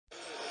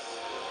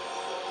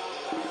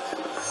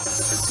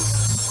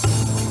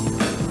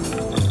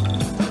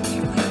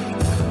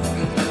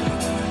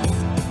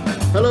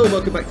Hello,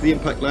 welcome back to the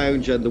Impact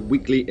Lounge and the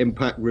weekly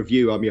Impact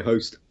Review. I'm your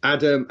host,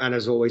 Adam, and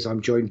as always,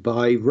 I'm joined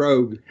by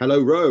Ro.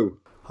 Hello, Ro.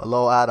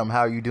 Hello, Adam. How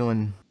are you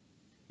doing?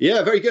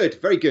 Yeah, very good,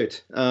 very good.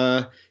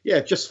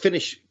 Just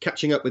finished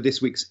catching up with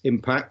this week's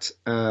Impact.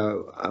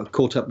 I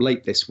caught up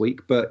late this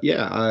week, but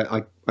yeah,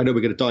 I know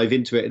we're going to dive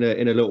into it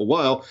in a little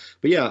while.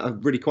 But yeah,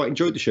 I've really quite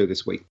enjoyed the show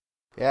this week.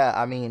 Yeah,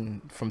 I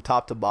mean, from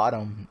top to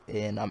bottom,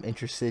 and I'm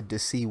interested to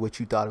see what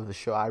you thought of the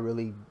show. I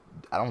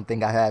don't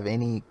think I have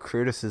any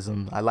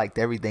criticism. I liked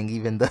everything,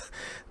 even the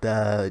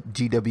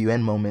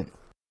GWN moment.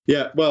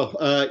 Yeah, well,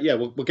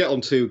 we'll get on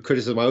to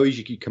criticism. I always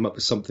usually come up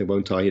with something,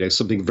 won't I? You know,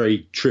 something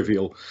very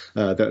trivial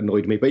that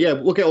annoyed me. But yeah,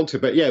 we'll get on to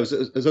it. But yeah, it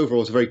was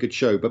overall, a very good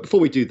show. But before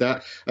we do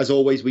that, as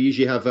always, we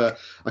usually have a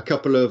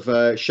couple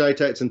of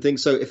shout outs and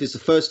things. So if it's the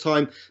first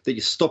time that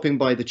you're stopping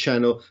by the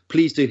channel,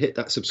 please do hit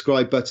that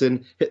subscribe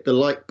button, hit the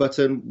like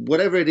button,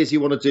 whatever it is you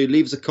want to do,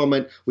 leave us a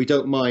comment. We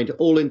don't mind.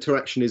 All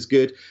interaction is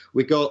good.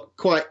 We got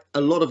quite a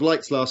lot of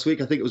likes last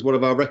week. I think it was one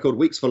of our record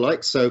weeks for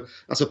likes. So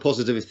that's a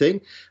positive thing.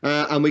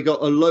 And we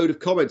got a load of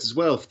comments as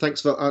well.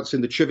 Thanks for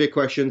answering the trivia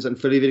questions and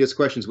for leaving us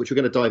questions, which we're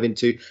going to dive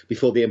into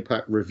before the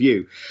Impact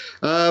Review.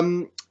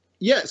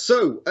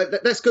 So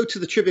let's go to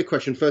the trivia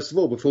question first of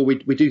all before we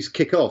do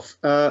kick off.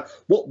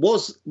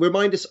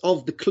 Remind us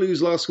of the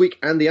clues last week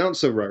and the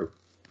answer, Ro.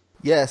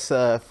 Yes,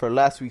 for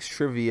last week's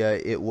trivia,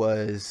 it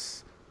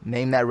was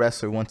name that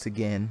wrestler once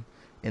again.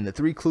 And the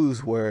three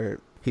clues were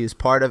he was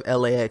part of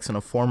LAX and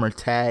a former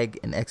tag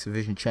and X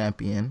Division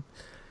champion.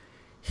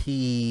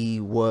 He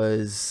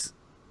was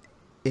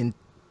in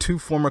two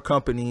former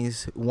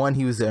companies. One,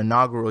 he was the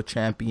inaugural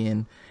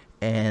champion,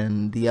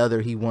 and the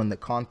other, he won the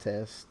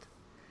contest.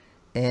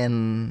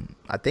 And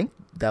I think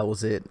that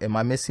was it.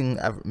 I'm missing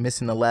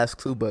the last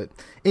clue, but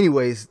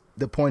anyways,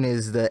 the point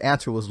is the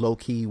answer was low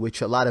key, which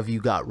a lot of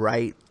you got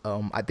right.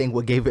 I think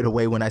what gave it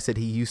away when I said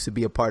he used to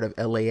be a part of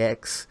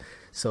LAX,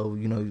 so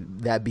you know,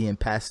 that being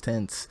past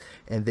tense.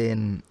 And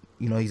then,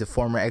 you know, he's a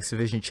former X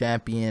Division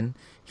champion.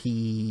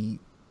 He's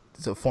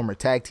a former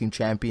tag team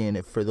champion,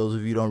 if for those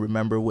of you who don't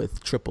remember,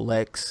 with Triple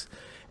X.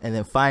 And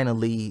then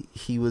finally,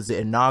 he was the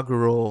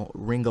inaugural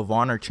Ring of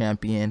Honor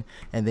champion,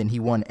 and then he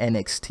won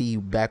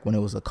NXT back when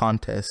it was a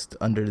contest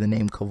under the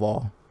name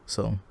Kaval.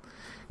 So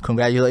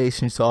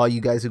congratulations to all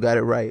you guys who got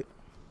it right.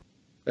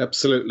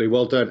 Absolutely,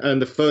 well done.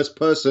 And the first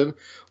person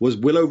was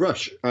Willow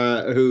Rush,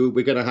 who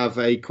we're going to have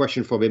a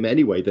question from him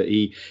anyway that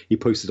he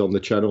posted on the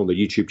channel, on the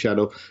YouTube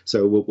channel.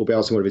 So we'll be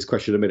asking one of his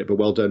questions in a minute. But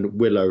well done,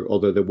 Willow,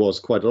 although there was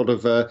quite a lot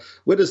of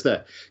winners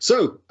there.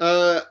 So,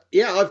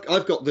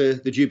 I've got the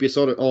dubious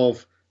honour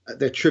of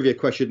the trivia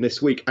question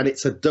this week, and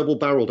it's a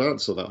double-barreled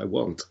answer that I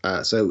want.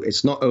 So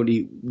it's not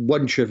only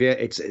one trivia,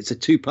 it's a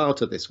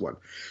two-parter, this one.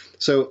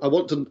 So I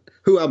want to,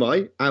 who am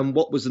I, and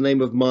what was the name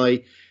of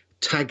my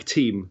tag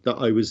team that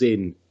I was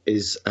in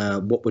is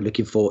what we're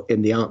looking for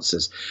in the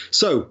answers.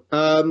 So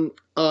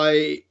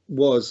I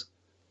was,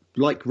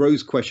 like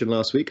Rose's question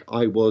last week,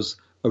 I was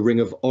a Ring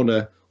of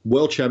Honor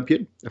world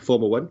champion, a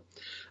former one.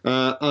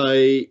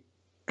 I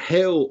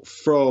hail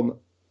from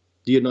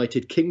the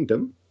United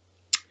Kingdom.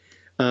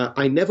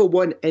 I never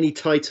won any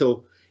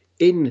title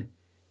in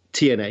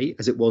TNA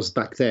as it was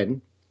back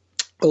then,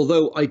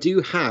 although I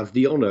do have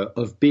the honor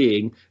of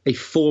being a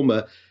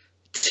former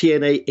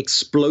TNA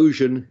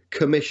Explosion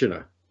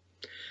commissioner.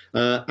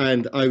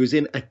 And I was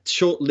in a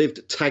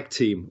short-lived tag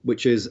team,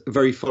 which is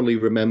very fondly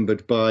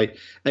remembered by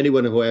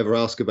anyone who I ever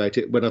ask about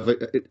it. When I've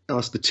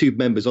asked the two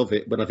members of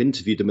it, when I've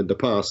interviewed them in the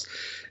past,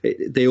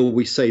 they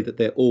always say that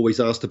they're always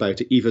asked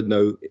about it, even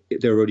though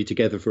they're already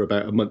together for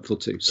about a month or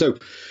two. So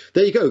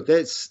there you go.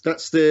 That's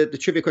the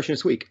trivia question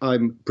this week.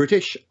 I'm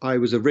British. I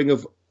was a Ring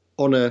of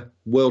Honor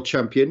world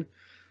champion.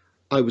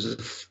 I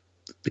was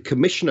the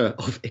commissioner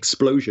of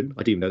Explosion.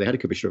 I didn't even know they had a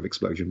commissioner of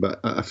Explosion, but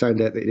I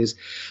found out that it is.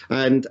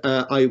 And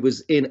I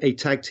was in a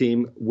tag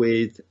team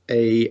with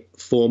a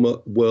former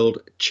world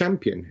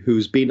champion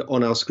who's been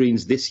on our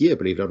screens this year,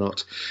 believe it or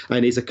not,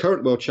 and is a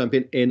current world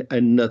champion in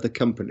another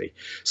company.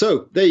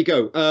 So there you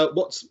go.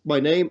 What's my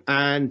name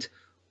and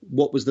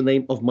what was the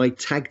name of my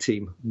tag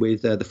team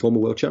with the former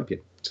world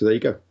champion? So there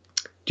you go.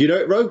 Do you know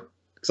it, Ro?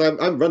 Because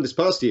I haven't run this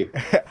past you.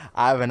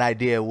 I have an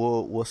idea.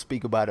 We'll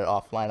speak about it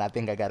offline. I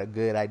think I got a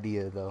good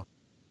idea, though.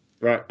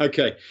 Right.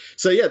 Okay.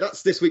 So yeah,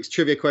 that's this week's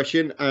trivia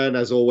question. And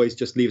as always,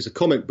 just leave us a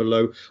comment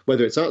below,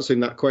 whether it's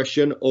answering that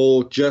question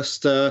or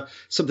just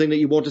something that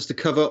you want us to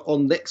cover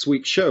on next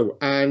week's show.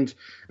 And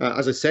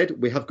as I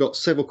said, we have got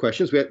several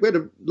questions. We had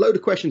a load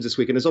of questions this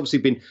week, and there's obviously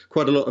been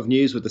quite a lot of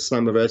news with the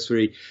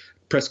Slammiversary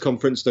press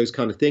conference, those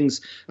kind of things.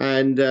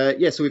 And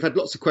so we've had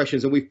lots of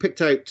questions, and we've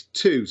picked out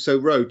two. So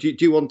Ro, do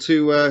you want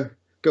to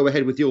go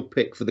ahead with your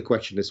pick for the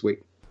question this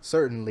week?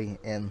 Certainly.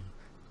 And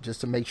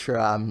just to make sure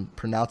I'm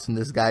pronouncing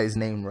this guy's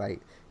name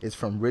right, it's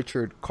from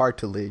Richard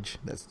Cartilage.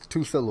 That's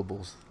 2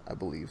 syllables, I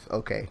believe.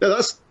 Okay.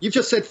 No, you've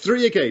just said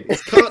 3 again.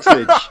 It's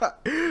Cartilage.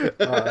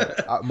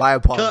 My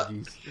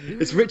apologies.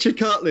 It's Richard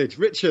Cartilage.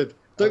 Richard,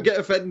 Don't get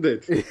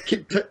offended.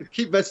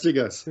 Keep messaging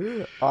us.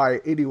 All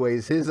right.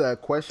 Anyways, his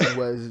question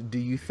was, do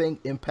you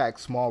think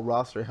Impact's small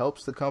roster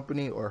helps the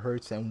company or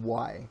hurts, and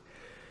why?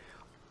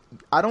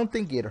 I don't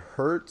think it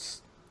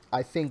hurts.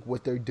 I think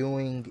what they're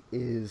doing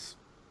is,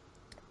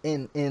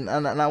 and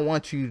I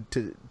want you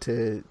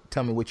to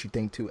tell me what you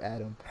think too,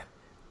 Adam.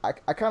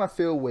 I kind of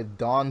feel with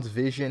Don's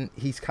vision,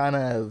 he's kind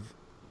of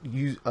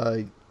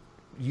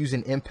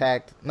using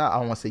Impact. Not, I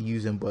don't want to say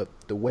using, but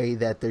the way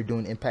that they're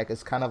doing Impact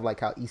is kind of like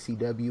how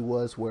ECW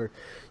was, where,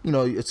 you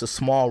know, it's a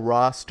small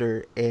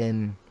roster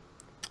and,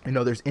 you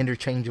know, there's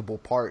interchangeable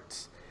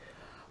parts.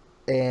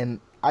 And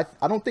I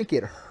don't think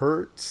it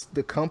hurts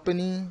the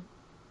company.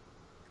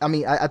 I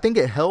mean, I think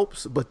it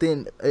helps, but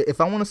then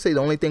if I want to say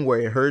the only thing where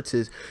it hurts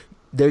is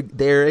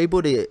they're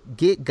able to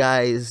get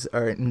guys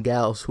and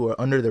gals who are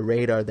under the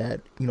radar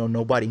that, you know,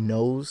 nobody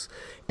knows,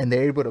 and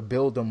they're able to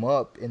build them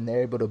up, and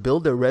they're able to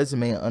build their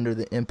resume under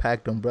the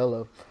Impact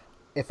umbrella.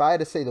 If I had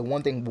to say the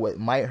one thing what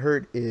might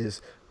hurt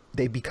is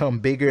they become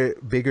bigger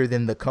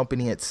than the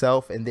company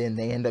itself, and then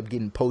they end up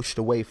getting poached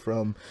away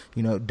from,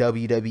 you know,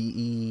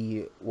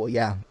 WWE. Well,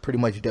 yeah, pretty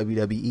much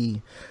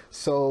WWE.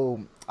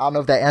 So I don't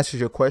know if that answers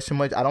your question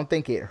much. I don't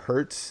think it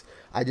hurts.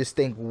 I just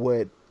think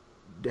what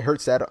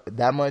hurts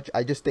that much.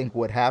 I just think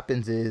what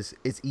happens is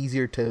it's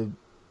easier to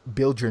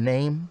build your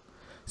name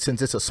since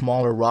it's a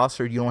smaller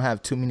roster. You don't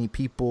have too many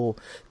people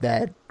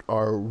that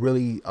are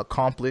really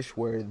accomplished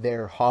where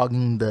they're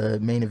hogging the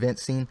main event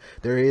scene.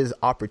 There is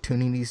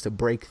opportunities to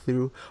break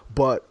through,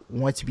 but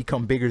once you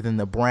become bigger than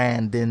the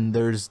brand, then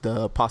there's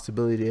the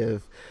possibility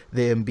of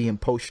them being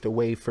poached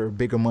away for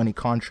bigger money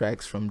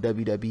contracts from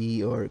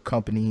WWE or a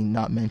company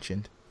not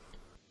mentioned.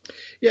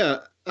 Yeah,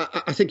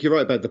 I think you're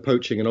right about the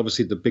poaching, and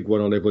obviously the big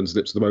one on everyone's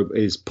lips at the moment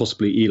is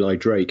possibly Eli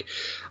Drake.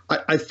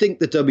 I think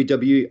the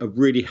WWE are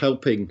really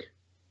helping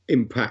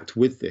Impact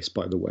with this,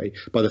 by the way,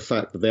 by the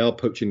fact that they are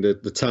poaching the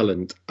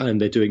talent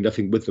and they're doing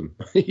nothing with them.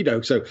 You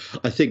know, so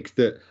I think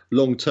that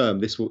long term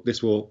this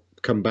will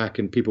come back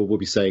and people will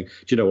be saying,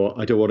 do you know what,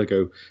 I don't want to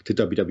go to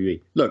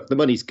WWE. Look, the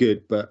money's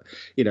good, but,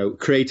 you know,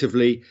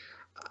 creatively,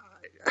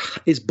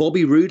 is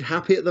Bobby Roode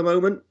happy at the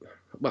moment?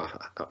 Well,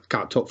 I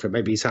can't talk for him.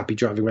 Maybe he's happy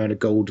driving around a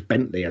gold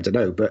Bentley. I don't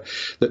know. But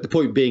the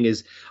point being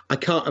is, I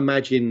can't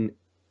imagine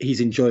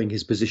he's enjoying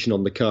his position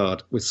on the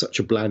card with such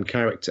a bland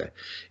character.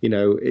 You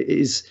know,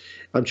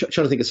 I'm trying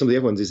to think of some of the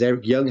other ones. Is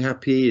Eric Young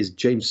happy? Is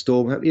James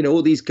Storm happy? You know,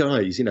 all these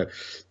guys, you know,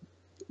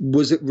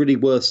 was it really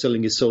worth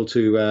selling his soul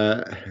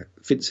to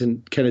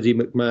Vincent Kennedy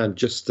McMahon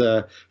just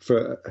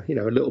for, you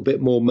know, a little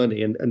bit more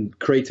money and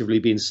creatively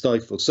being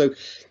stifled? So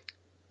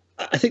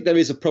I think there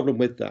is a problem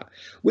with that.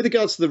 With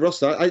regards to the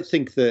roster, I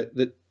think that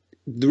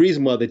the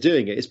reason why they're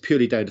doing it is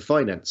purely down to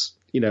finance,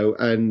 you know,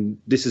 and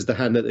this is the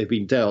hand that they've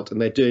been dealt, and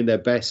they're doing their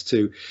best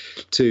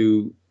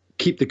to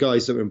keep the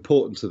guys that are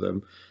important to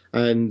them,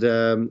 and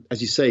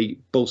as you say,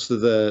 bolster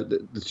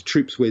the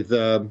troops with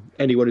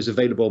anyone who's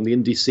available on the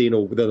indie scene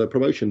or with other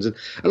promotions. And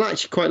I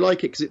actually quite like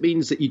it because it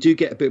means that you do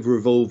get a bit of a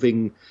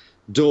revolving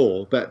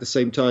door, but at the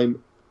same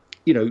time,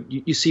 you know,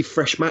 you see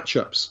fresh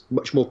matchups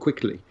much more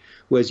quickly.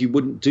 Whereas you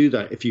wouldn't do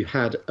that if you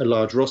had a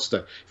large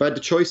roster. If I had the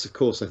choice, of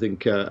course, I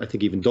think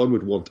even Don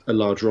would want a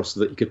large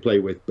roster that you could play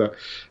with. But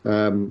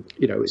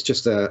you know, it's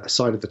just a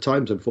sign of the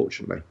times,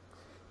 unfortunately.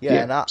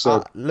 Yeah,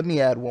 and let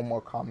me add one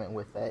more comment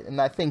with that. And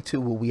I think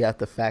too, what we have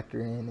to factor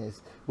in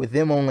is with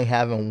them only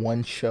having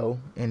one show,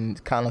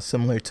 and kind of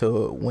similar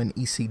to when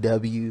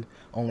ECW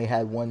only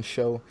had one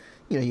show.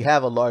 You know, you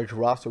have a large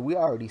roster. We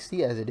already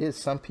see as it is.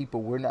 Some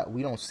people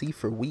we don't see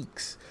for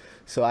weeks.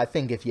 So I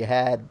think if you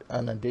had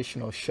an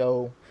additional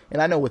show.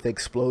 And I know with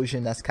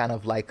Explosion, that's kind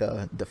of like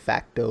a de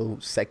facto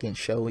second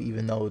show,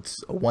 even though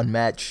it's a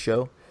one-match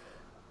show.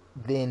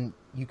 Then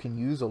you can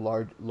use a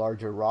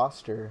larger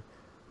roster.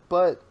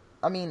 But,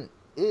 I mean,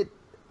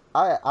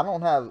 I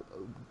don't have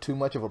too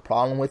much of a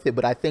problem with it.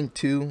 But I think,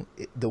 too,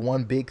 the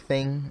one big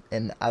thing,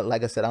 and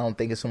like I said, I don't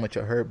think it's so much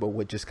a hurt, but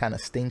what just kind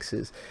of stinks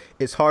is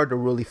it's hard to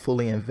really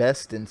fully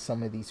invest in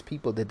some of these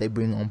people that they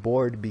bring on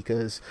board,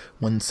 because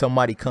when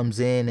somebody comes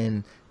in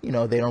and, you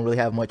know, they don't really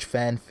have much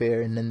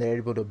fanfare, and then they're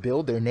able to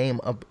build their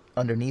name up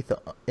underneath the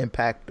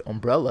Impact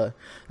umbrella,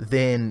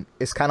 then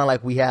it's kind of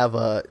like we have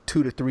a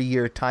 2 to 3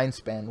 year time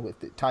frame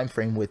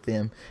with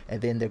them,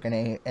 and then they're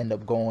gonna end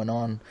up going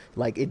on.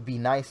 Like, it'd be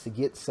nice to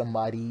get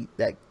somebody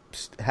that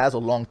has a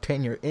long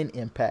tenure in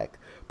Impact.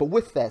 But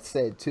with that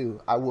said,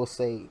 too, I will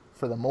say,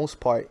 for the most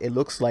part, it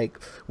looks like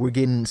we're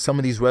getting some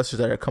of these wrestlers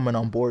that are coming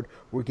on board,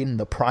 we're getting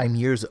the prime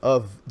years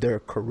of their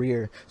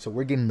career. So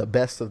we're getting the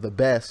best of the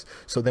best.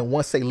 So then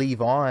once they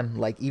leave on,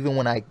 like even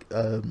when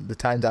the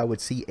times I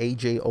would see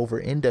AJ over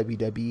in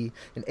WWE,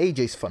 and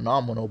AJ's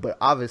phenomenal, but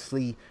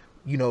obviously,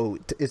 you know,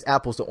 it's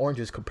apples to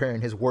oranges comparing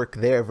his work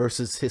there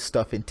versus his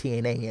stuff in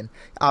TNA. And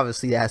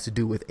obviously that has to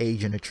do with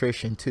age and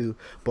attrition too.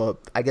 But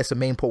I guess the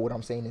main point, what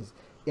I'm saying is,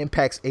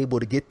 Impact's able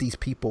to get these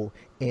people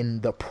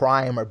in the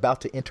prime or about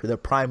to enter the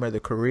prime of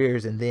their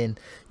careers, and then,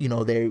 you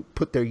know, they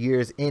put their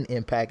years in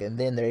Impact, and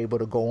then they're able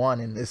to go on,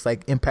 and it's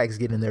like Impact's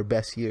getting their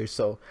best years.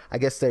 So I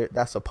guess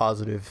that's a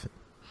positive.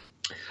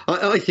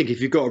 I think if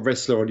you've got a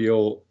wrestler on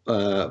your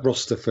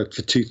roster for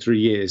 2, 3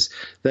 years,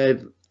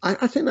 then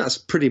I think that's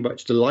pretty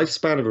much the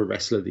lifespan of a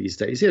wrestler these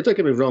days. Yeah, don't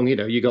get me wrong.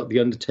 You got the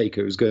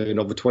Undertaker who's going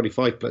over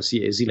 25 plus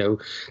years.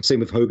 Same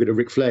with Hogan and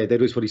Ric Flair. They'd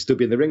always probably still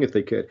be in the ring if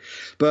they could.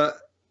 But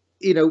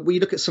when you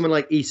look at someone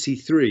like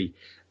EC3,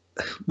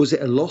 was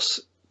it a loss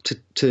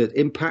to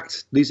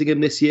Impact losing him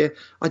this year?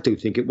 I don't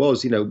think it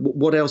was.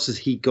 What else has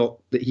he got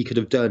that he could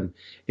have done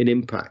in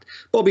Impact?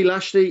 Bobby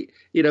Lashley,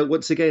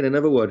 once again,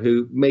 another one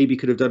who maybe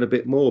could have done a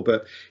bit more.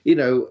 But,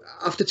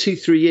 after 2,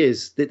 3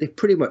 years, they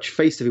pretty much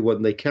faced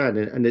everyone they can.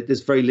 And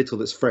there's very little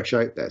that's fresh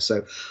out there.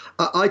 So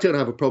I don't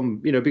have a problem,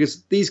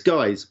 because these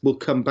guys will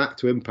come back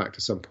to Impact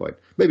at some point.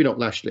 Maybe not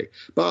Lashley,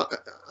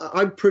 but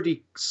I'm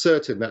pretty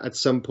certain that at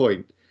some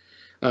point,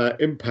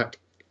 Impact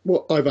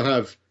will either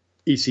have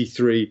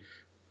EC3,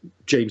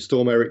 James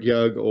Storm, Eric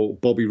Young, or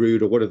Bobby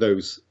Roode, or one of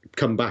those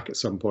come back at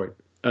some point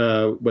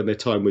when their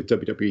time with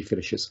WWE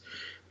finishes.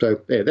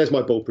 So yeah, there's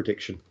my bold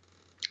prediction.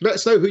 Let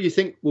us know who you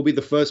think will be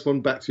the first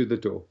one back through the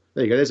door.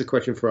 There you go. There's a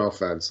question for our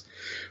fans.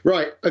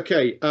 Right.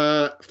 Okay.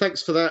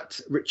 Thanks for that,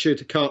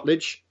 Richard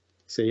Cartledge.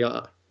 See,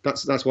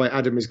 that's why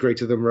Adam is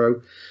greater than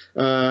Roe,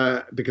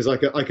 because I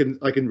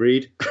can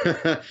read.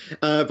 But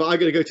I'm going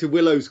to go to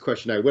Willow's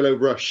question now. Willow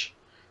Rush.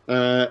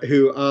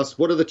 Who asked,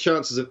 what are the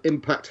chances of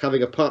Impact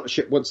having a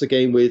partnership once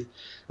again with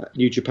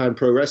New Japan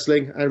Pro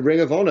Wrestling and Ring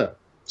of Honor?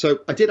 So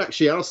I did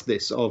actually ask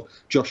this of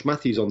Josh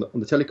Matthews on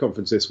the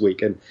teleconference this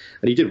week, and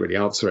he didn't really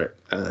answer it,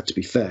 to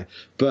be fair.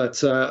 But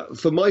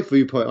for my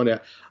viewpoint on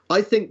it,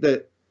 I think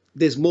that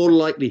there's more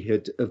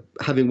likelihood of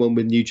having one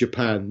with New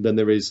Japan than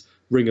there is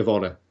Ring of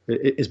Honor,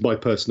 is my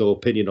personal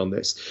opinion on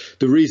this.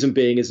 The reason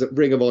being is that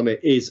Ring of Honor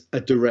is a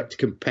direct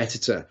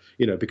competitor,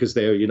 because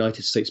they're a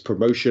United States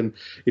promotion,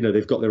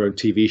 they've got their own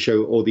TV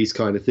show, all these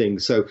kind of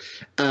things. So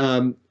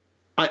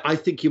I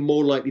think you're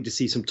more likely to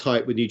see some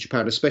tie-up with New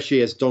Japan,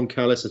 especially as Don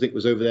Callis, I think,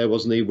 was over there,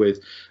 wasn't he,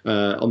 with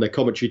on their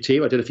commentary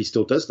team. I don't know if he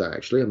still does that,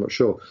 actually. I'm not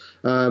sure.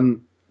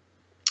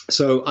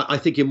 So I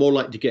think you're more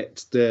likely to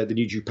get the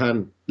New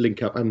Japan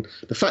link up. And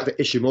the fact that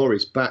Ishimori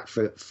is back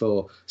for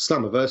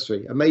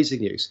Slammiversary,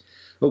 amazing news.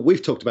 Well,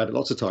 we've talked about it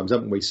lots of times,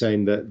 haven't we,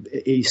 saying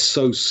that he's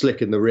so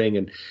slick in the ring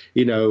and,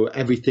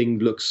 everything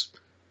looks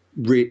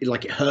really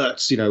like it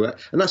hurts, and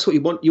that's what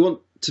you want. You want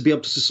to be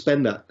able to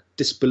suspend that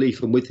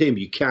disbelief. And with him,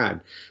 you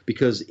can,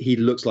 because he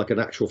looks like an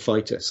actual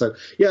fighter. So,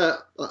 yeah,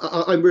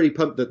 I'm really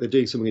pumped that they're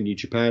doing something in New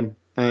Japan.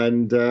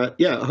 And,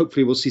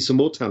 hopefully we'll see some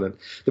more talent.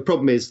 The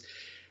problem is,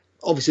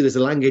 obviously, there's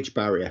a language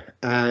barrier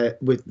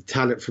with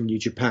talent from New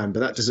Japan, but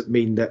that doesn't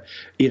mean that,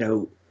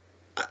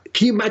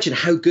 can you imagine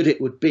how good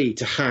it would be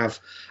to have,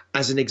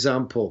 as an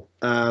example,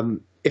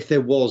 if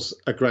there was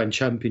a Grand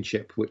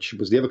Championship, which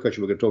was the other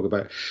question we're going to talk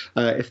about,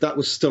 if that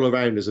was still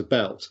around as a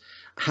belt,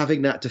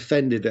 having that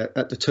defended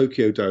at the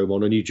Tokyo Dome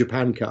on a New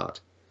Japan card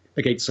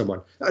against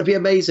someone, that'd be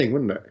amazing,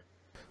 wouldn't it?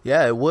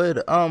 Yeah, it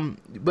would.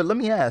 But let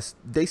me ask,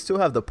 they still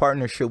have the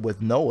partnership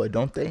with Noah,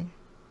 don't they?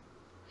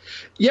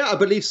 Yeah, I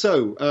believe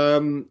so.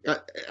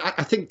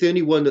 I think the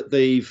only one that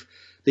they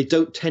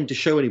don't tend to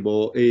show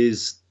anymore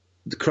is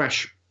the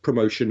Crash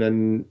promotion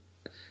and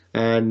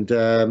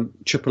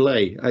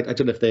AAA. I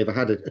don't know if they ever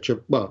had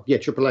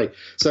AAA.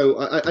 So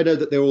I know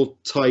that they're all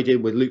tied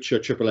in with Lucha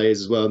AAA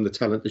as well, and the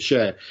talent to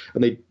share.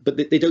 But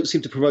they don't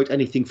seem to promote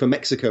anything from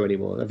Mexico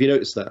anymore. Have you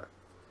noticed that?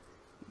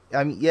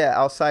 I mean, yeah.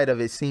 Outside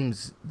of it,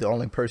 seems the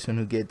only person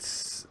who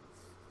gets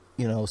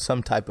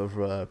some type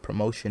of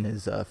promotion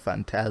is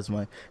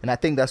Phantasma. And I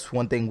think that's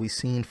one thing we've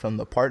seen from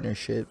the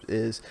partnership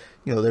is,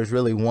 there's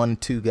really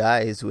 1-2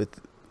 guys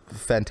with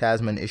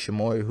Phantasma and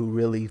Ishimori who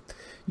really,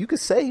 you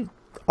could say,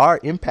 are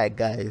Impact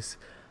guys.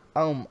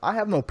 I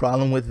have no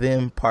problem with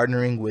them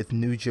partnering with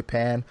New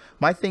Japan.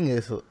 My thing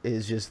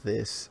is just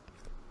this.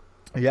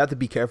 You have to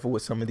be careful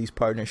with some of these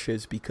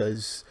partnerships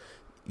because,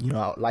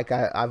 like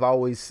I've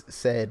always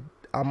said,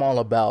 I'm all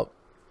about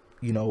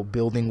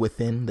building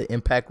within the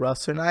Impact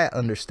roster, and I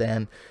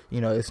understand,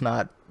 it's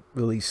not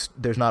really,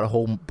 there's not a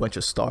whole bunch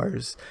of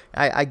stars.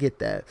 I get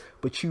that,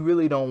 but you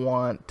really don't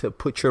want to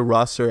put your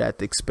roster at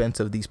the expense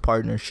of these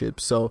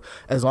partnerships. So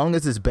as long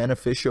as it's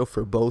beneficial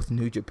for both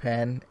New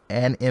Japan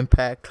and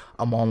Impact,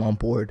 I'm all on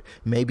board.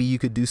 Maybe you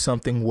could do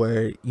something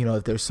where,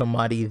 if there's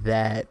somebody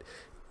that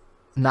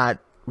not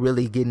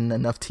really getting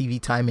enough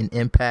TV time in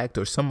Impact,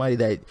 or somebody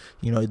that,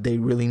 they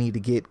really need to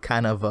get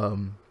kind of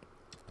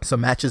some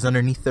matches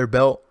underneath their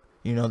belt,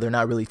 they're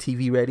not really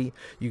TV ready,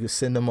 you could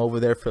send them over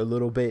there for a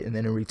little bit, and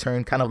then in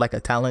return, kind of like a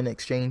talent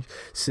exchange,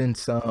 send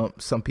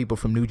some people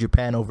from New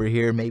Japan over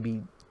here,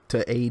 maybe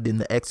to aid in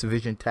the X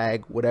Division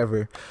tag,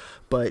 whatever.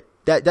 But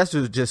that's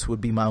just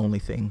would be my only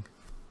thing.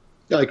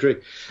 I agree.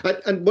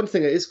 And one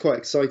thing that is quite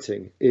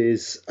exciting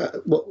is,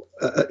 some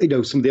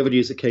of the other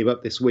news that came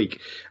up this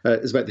week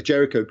is about the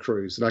Jericho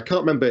Cruise. And I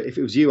can't remember if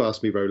it was you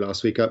asked me, Ro,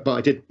 last week, but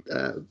I did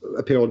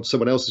appear on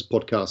someone else's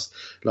podcast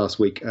last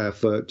week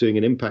for doing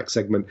an Impact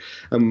segment.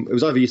 It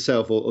was either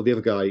yourself or the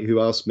other guy who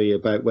asked me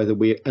about whether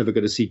we're ever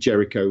going to see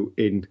Jericho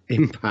in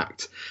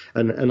Impact.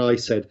 And I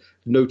said,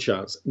 no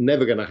chance,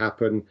 never going to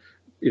happen,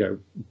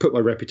 put my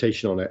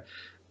reputation on it.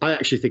 I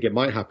actually think it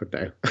might happen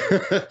now,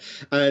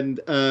 and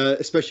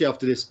especially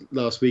after this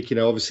last week.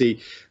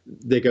 Obviously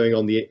they're going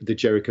on the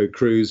Jericho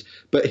cruise,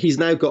 but he's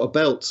now got a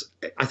belt.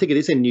 I think it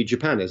is in New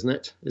Japan, isn't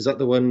it? Is that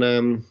the one?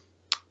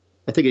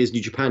 I think it is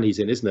New Japan he's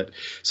in, isn't it?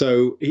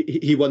 So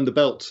he won the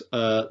belt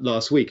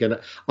last week, and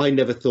I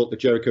never thought that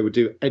Jericho would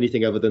do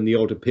anything other than the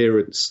odd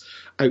appearance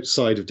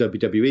outside of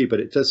WWE.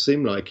 But it does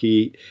seem like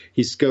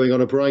he's going on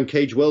a Brian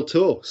Cage World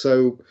Tour.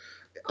 So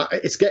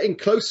it's getting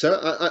closer.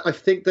 I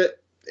think that.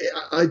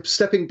 I'm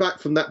stepping back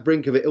from that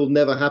brink of it'll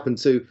never happen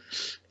to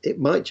it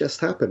might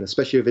just happen,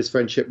 especially with his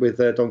friendship with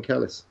Don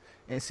Callis.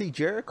 And see,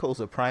 Jericho's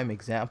a prime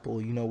example.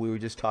 We were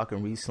just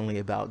talking recently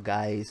about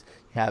guys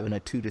having a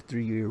 2 to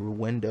 3 year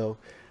window.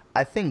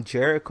 I think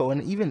Jericho,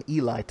 and even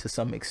Eli to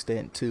some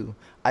extent too,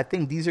 I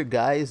think these are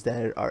guys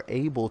that are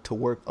able to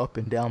work up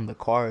and down the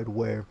card,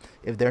 where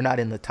if they're not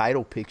in the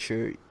title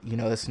picture,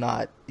 it's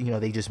not,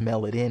 they just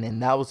mail it in.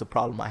 And that was the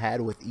problem I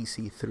had with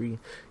EC3.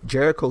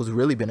 Jericho's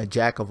really been a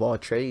jack of all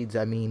trades.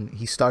 I mean,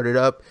 he started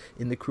up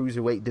in the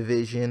cruiserweight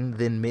division,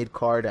 then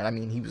mid-card. I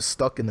mean, he was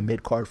stuck in the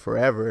mid-card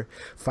forever.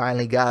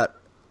 Finally got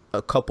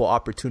a couple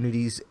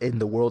opportunities in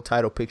the world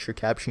title picture,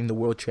 capturing the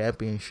world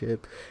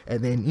championship,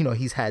 and then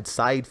he's had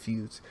side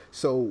feuds.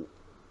 So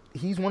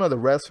he's one of the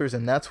wrestlers,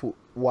 and that's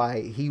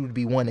why he would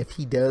be one. If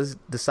he does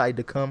decide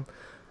to come,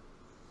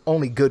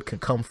 only good can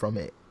come from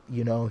it.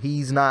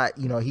 He's not,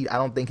 I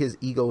don't think his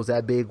ego is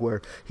that big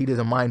where he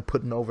doesn't mind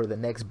putting over the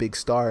next big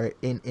star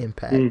in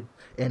Impact.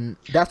 And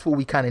that's what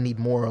we kind of need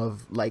more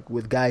of, like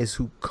with guys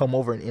who come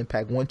over in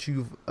Impact. Once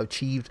you've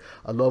achieved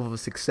a level of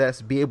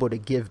success, be able to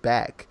give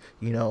back.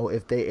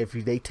 If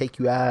they take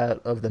you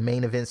out of the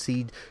main event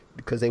seed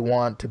because they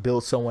want to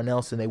build someone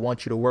else and they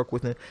want you to work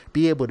with them,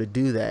 be able to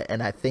do that.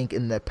 And I think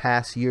in the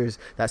past years,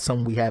 that's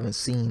something we haven't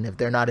seen. If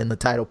they're not in the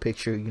title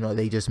picture,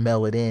 they just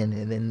mail it in,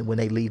 and then when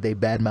they leave, they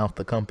badmouth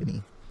the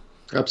company.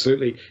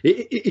 Absolutely.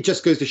 It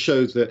just goes to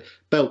show that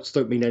belts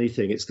don't mean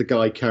anything. It's the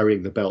guy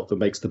carrying the belt that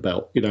makes the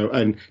belt,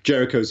 and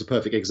Jericho's a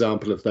perfect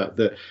example of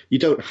that you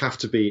don't have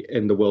to be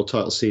in the world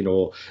title scene,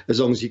 or as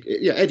long as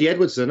Eddie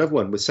Edwards is another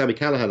one with Sami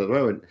Callihan at the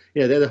moment.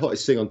 They're the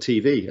hottest thing on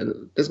TV,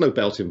 and there's no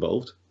belt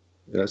involved.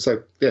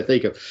 So yeah, there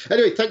you go.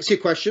 Anyway, thanks for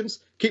your questions.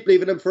 Keep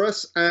leaving them for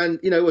us, and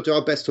we'll do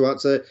our best to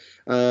answer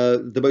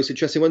the most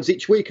interesting ones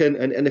each week.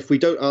 And if we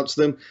don't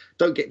answer them,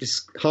 don't get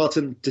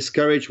disheartened,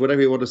 discouraged,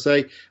 whatever you want to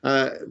say.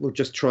 We'll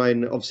just try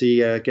and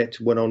obviously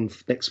get one on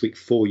next week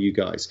for you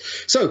guys.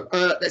 So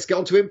let's get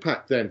on to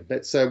Impact then.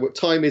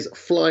 Time is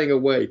flying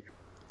away.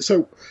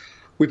 So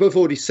we both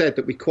already said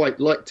that we quite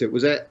liked it.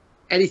 Was there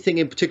anything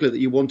in particular that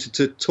you wanted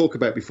to talk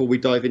about before we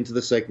dive into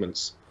the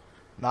segments?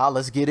 Nah,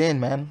 let's get in,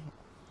 man.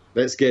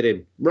 Let's get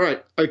in.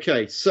 Right.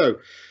 Okay. So,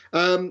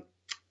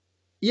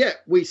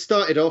 we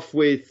started off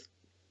with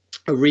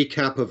a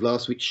recap of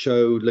last week's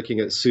show, looking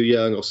at Su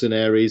Yung, Austin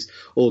Aries,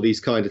 all these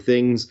kind of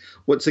things.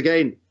 Once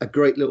again, a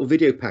great little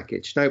video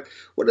package. Now,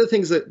 one of the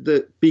things that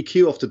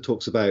BQ often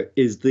talks about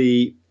is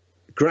the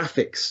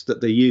graphics that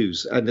they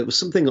use, and there was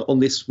something on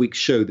this week's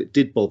show that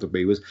did bother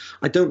me. Was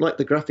I don't like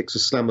the graphics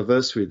of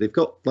Slammiversary. They've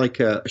got like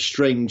a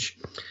strange.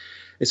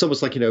 It's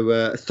almost like,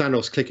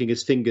 Thanos clicking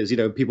his fingers,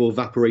 people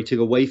evaporating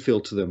away feel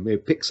to them,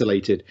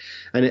 pixelated.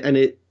 And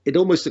it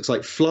almost looks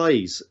like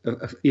flies,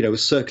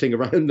 circling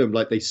around them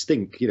like they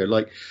stink,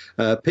 like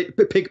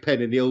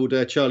Pigpen in the old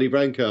Charlie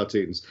Brown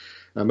cartoons.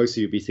 Most of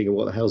you would be thinking,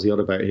 what the hell's he on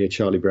about here,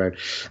 Charlie Brown?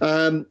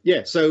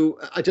 So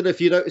I don't know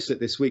if you noticed it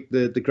this week.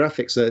 The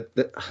graphics,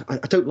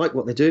 I don't like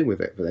what they're doing with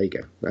it, but there you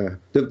go.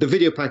 The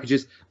video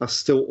packages are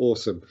still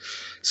awesome.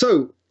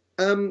 So,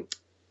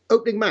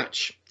 opening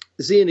match.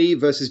 Z&E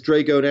versus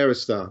Drago and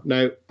Aerostar.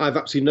 Now, I've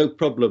absolutely no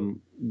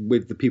problem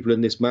with the people in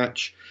this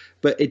match,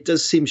 but it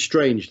does seem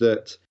strange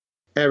that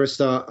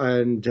Aerostar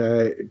and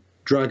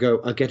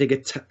Drago are getting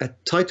a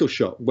title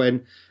shot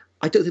when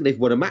I don't think they've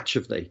won a match,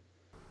 have they?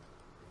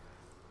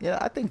 Yeah,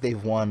 I think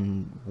they've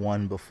won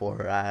one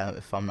before,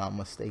 if I'm not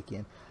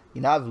mistaken.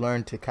 I've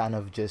learned to kind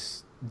of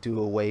just do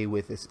away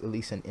with this, at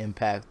least an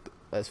Impact,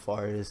 as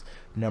far as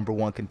number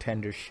one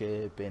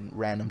contendership and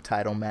random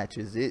title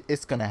matches.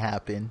 It's gonna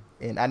happen,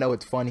 and I know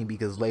it's funny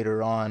because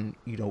later on,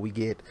 we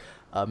get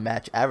a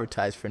match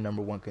advertised for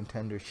number one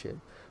contendership.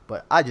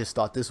 But I just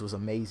thought this was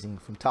amazing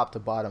from top to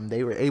bottom.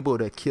 They were able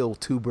to kill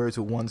two birds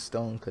with one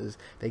stone because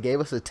they gave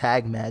us a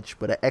tag match,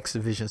 but an X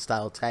Division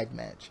style tag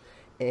match.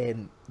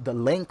 And the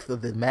length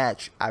of the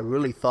match, I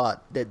really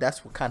thought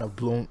that's what kind of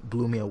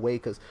blew me away,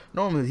 because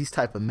normally these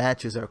type of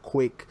matches are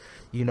quick,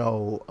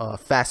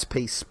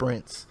 fast-paced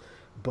sprints.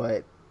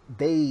 But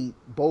they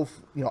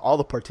both, all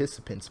the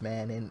participants,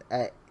 man,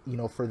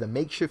 and for the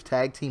makeshift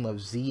tag team of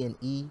Z and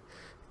E,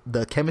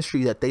 the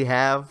chemistry that they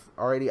have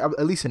already,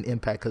 at least in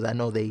Impact, because I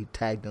know they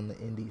tagged on the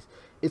Indies,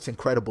 it's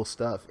incredible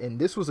stuff. And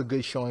this was a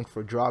good showing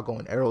for Drago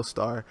and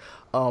Aerostar.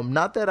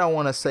 Not that I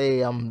want to say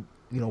I'm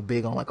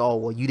big on like, oh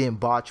well, you didn't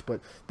botch,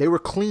 but they were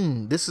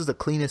clean. This is the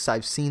cleanest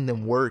I've seen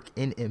them work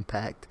in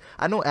Impact.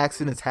 I know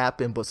accidents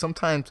happen, but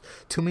sometimes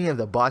too many of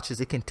the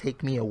botches, it can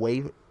take me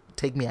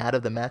out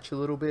of the match a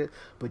little bit.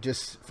 But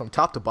just from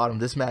top to bottom,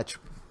 this match,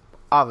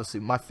 obviously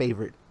my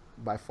favorite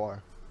by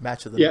far.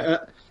 match of the night.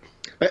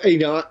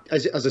 Yeah,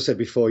 as I said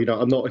before,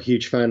 I'm not a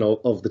huge fan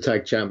of the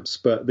tag champs,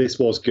 but this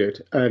was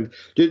good. And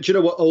do you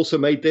know what also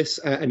made this?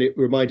 And it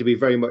reminded me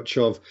very much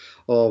of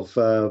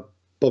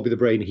Bobby the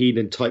Brain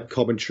Heenan type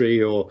commentary,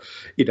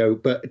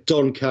 but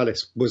Don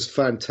Callis was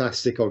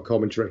fantastic on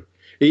commentary.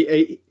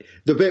 The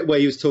bit where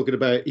he was talking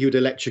about he would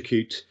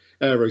electrocute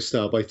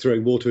Aerostar by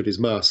throwing water at his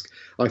mask,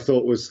 I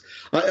thought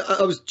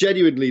I was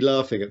genuinely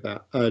laughing at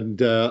that,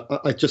 and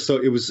I just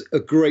thought it was a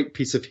great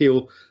piece of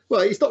heel.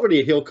 Well, he's not really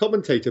a heel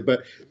commentator,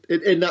 but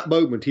in that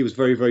moment, he was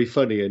very, very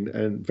funny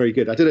and very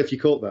good. I don't know if you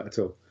caught that at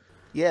all.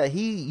 Yeah,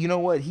 you know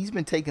what? He's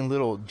been taking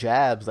little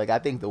jabs. Like, I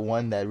think the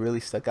one that really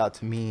stuck out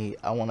to me,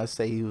 I want to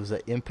say he was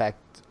an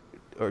Impact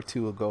or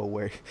two ago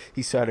where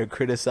he started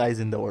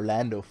criticizing the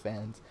Orlando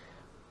fans.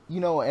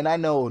 And I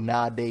know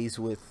nowadays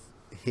with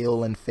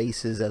heel and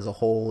faces as a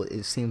whole,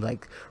 it seems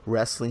like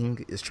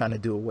wrestling is trying to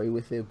do away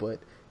with it, but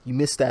you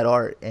miss that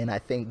art, and I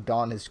think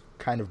Don is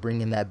kind of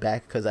bringing that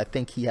back because I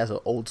think he has an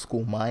old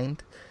school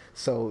mind.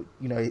 So,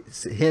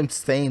 it's him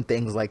saying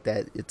things like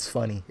that, it's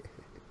funny.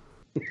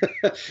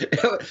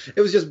 It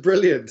was just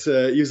brilliant.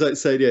 He was like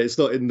saying, it's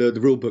not in the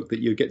rule book that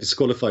you get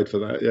disqualified for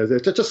that. Yeah,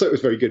 I just thought it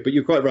was very good. But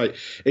you're quite right.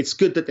 It's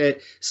good that they're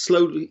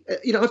slowly,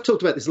 I've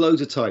talked about this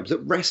loads of times, that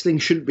wrestling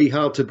shouldn't be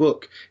hard to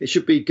book. It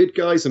should be good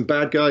guys and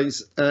bad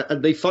guys,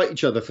 and they fight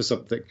each other for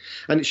something.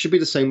 And it should be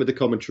the same with the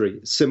commentary.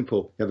 It's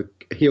simple. You have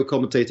a heel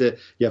commentator,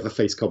 you have a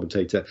face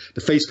commentator.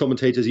 The face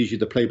commentator is usually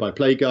the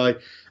play-by-play guy,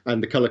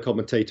 and the color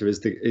commentator is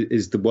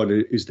the one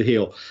who's the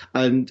heel.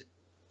 And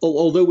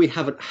although we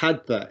haven't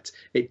had that,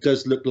 it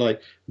does look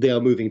like they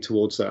are moving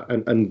towards that.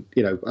 And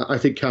I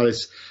think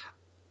Callis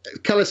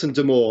and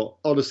D'Amore,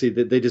 honestly,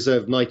 they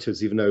deserve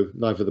knighthoods, even though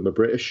neither of them are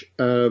British,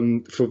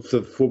 for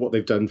what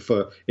they've done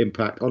for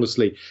Impact.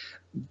 Honestly,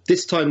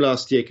 this time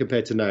last year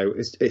compared to now,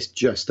 it's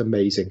just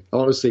amazing.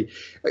 Honestly,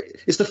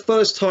 it's the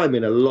first time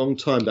in a long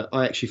time that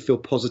I actually feel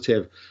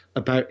positive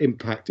about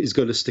Impact is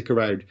going to stick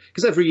around.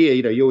 Because every year,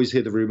 you always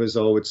hear the rumours,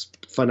 it's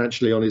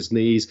financially on his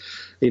knees,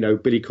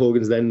 Billy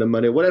Corgan's then the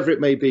money, whatever it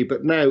may be.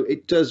 But now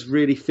it does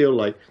really feel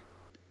like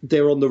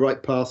they're on the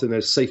right path and they're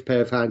a safe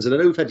pair of hands. And I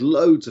know we've had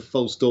loads of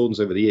false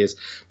dawns over the years,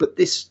 but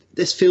this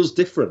feels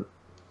different.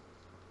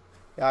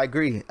 Yeah, I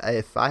agree.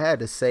 If I had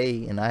to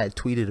say, and I had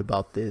tweeted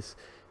about this,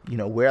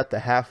 we're at the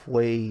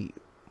halfway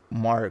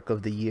mark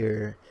of the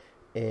year.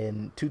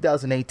 In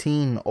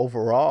 2018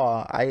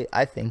 overall,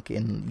 I think,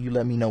 and you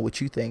let me know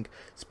what you think,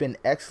 it's been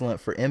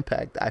excellent for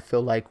Impact. I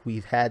feel like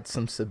we've had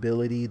some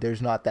stability.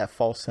 There's not that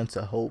false sense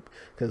of hope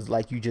because,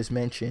 like you just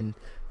mentioned,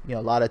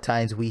 a lot of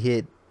times we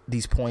hit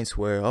these points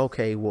where,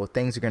 okay, well,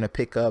 things are going to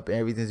pick up and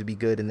everything's going to be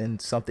good, and then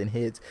something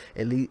hits.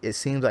 At least it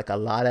seems like a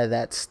lot of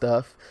that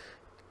stuff,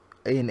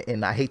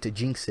 and I hate to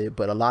jinx it,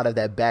 but a lot of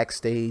that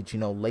backstage,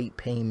 late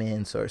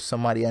payments or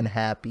somebody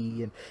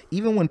unhappy, and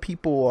even when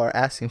people are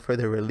asking for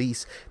their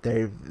release,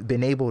 they've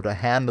been able to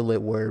handle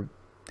it where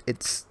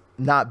it's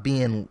not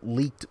being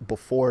leaked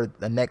before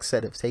the next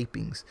set of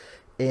tapings.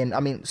 And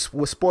I mean,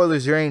 with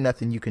spoilers, there ain't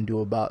nothing you can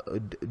do about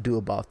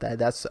that.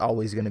 That's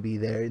always going to be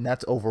there, and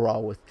that's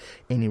overall with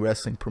any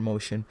wrestling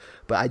promotion.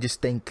 But I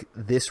just think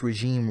this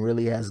regime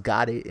really has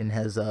got it and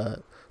has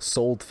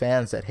sold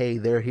fans that, hey,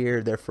 they're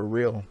here, they're for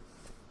real.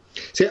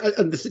 See,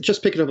 and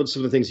just picking up on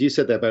some of the things you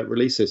said there about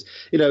releases,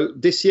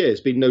 this year has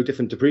been no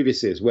different to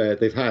previous years where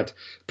they've had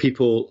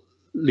people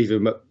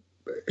leaving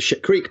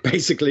shit creek,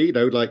 basically,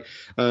 like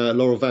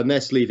Laurel Van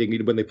Ness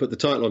leaving when they put the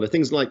title on her,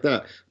 things like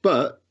that.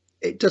 But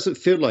it doesn't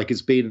feel like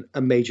it's been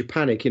a major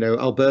panic.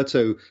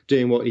 Alberto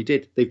doing what he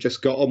did, they've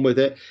just got on with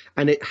it,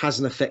 and it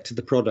hasn't affected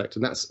the product.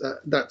 And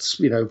that's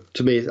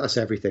to me, that's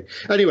everything.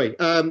 Anyway,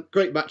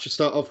 great match to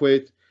start off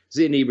with.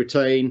 Sienna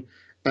retain.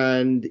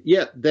 And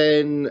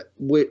then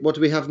what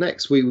do we have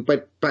next? We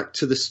went back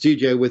to the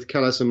studio with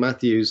Callis and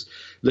Matthews,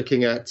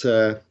 looking at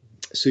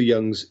Su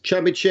Young's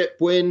championship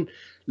win,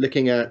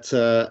 looking at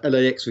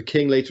LAX with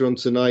King later on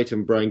tonight,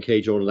 and Brian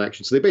Cage all in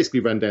action. So they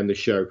basically ran down the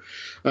show.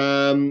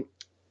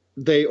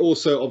 They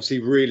also obviously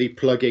really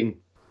plugging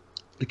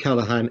the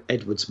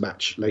Callahan-Edwards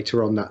match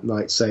later on that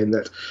night, saying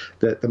that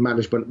the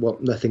management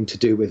want nothing to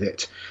do with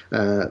it.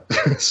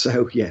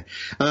 So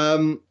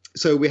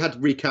we had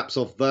recaps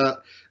of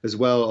that as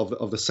well,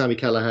 of the Sami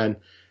Callihan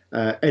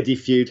Eddie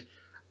feud.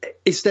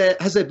 Has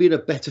there been a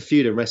better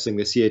feud in wrestling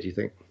this year, do you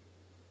think?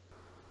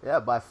 Yeah,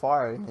 by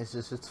far. And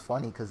it's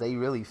funny because they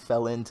really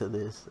fell into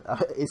this.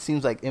 It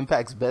seems like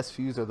Impact's best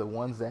feuds are the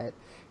ones that,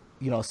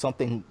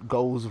 something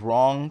goes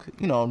wrong,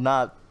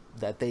 not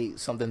that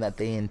something that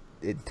they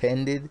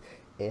intended,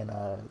 and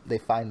they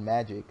find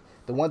magic.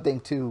 The one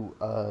thing too,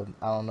 I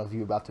don't know if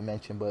you're about to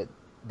mention, but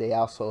they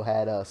also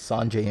had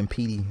Sanjay and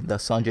Petey, the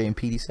Sanjay and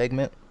Petey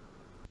segment.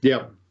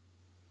 Yeah.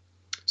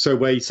 So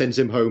where he sends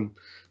him home,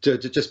 to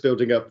just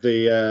building up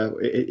the,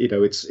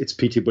 it's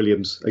Petey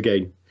Williams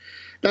again.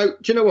 Now, do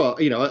you know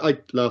what? I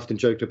laughed and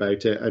joked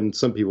about it, and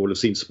some people will have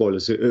seen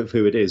spoilers of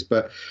who it is.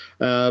 But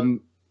do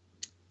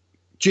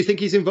you think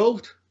he's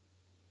involved?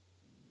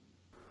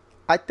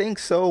 I think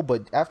so,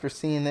 but after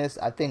seeing this,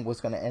 I think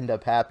what's going to end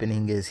up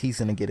happening is he's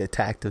going to get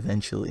attacked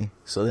eventually.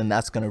 So then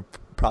that's going to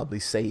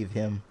probably save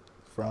him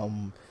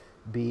from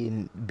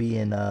being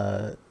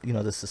the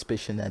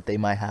suspicion that they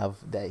might have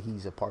that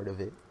he's a part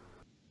of it.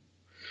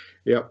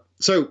 Yeah.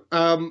 So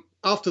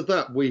after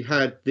that, we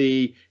had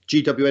the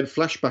GWN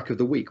flashback of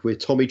the week with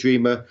Tommy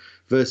Dreamer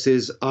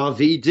versus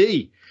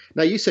RVD.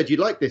 Now, you said you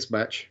liked this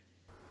match.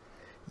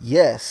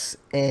 Yes,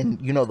 and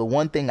the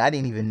one thing I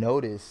didn't even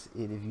notice,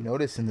 if you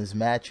notice in this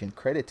match, and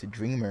credit to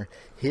Dreamer,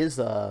 his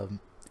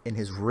in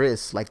his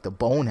wrist, like the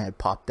bone had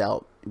popped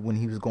out when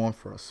he was going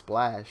for a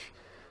splash.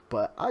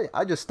 But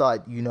I just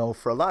thought,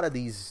 for a lot of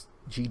these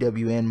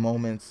GWN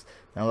moments,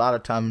 and a lot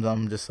of times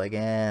I'm just like,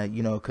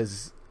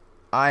 because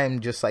I'm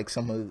just like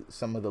some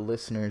of the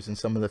listeners and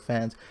some of the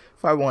fans.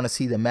 If I want to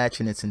see the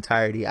match in its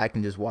entirety, I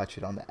can just watch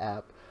it on the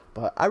app.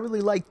 But I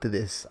really liked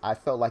this. I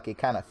felt like it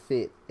kind of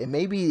fit. And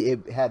maybe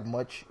it had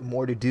much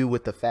more to do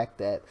with the fact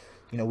that,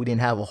 we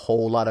didn't have a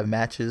whole lot of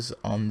matches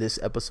on this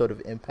episode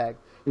of Impact.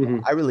 Mm-hmm.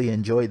 I really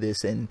enjoyed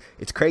this. And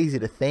it's crazy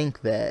to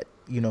think that,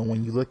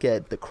 when you look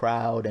at the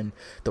crowd and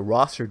the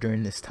roster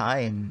during this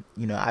time,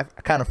 I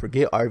kind of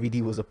forget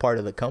RVD was a part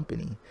of the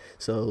company.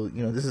 So,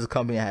 this is a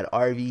company that had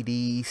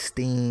RVD,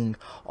 Sting,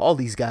 all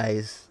these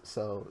guys.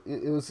 So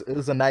it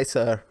was a nice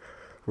a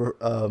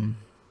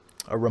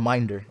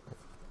reminder.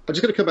 I'm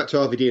just going to come back to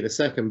RVD in a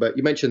second, but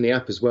you mentioned the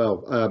app as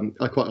well.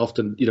 I quite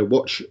often,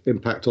 watch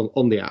Impact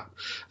on the app,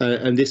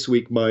 and this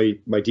week my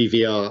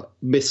DVR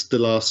missed the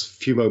last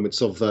few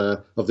moments of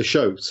the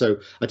show, so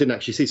I didn't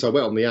actually see. So I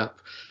went on the app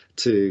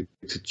to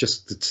see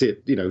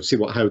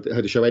how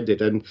the show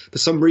ended, and for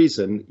some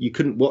reason you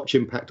couldn't watch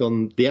Impact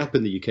on the app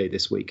in the UK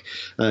this week.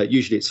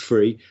 Usually it's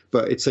free,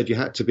 but it said you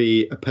had to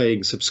be a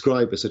paying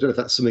subscriber. So I don't know if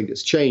that's something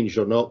that's changed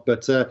or not,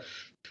 but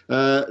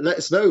let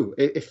us know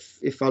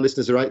if our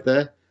listeners are out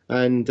there.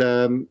 And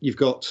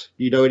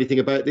you know anything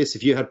about this.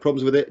 If you had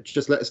problems with it,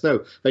 just let us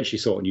know. Eventually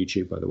saw it on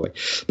YouTube, by the way.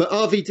 But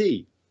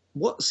RVD,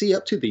 what's he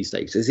up to these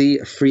days? Is he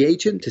a free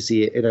agent? Is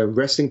he in a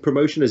wrestling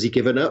promotion? Has he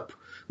given up?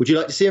 Would you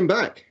like to see him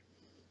back?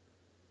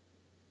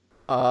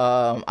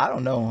 I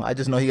don't know. I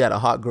just know he got a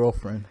hot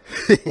girlfriend.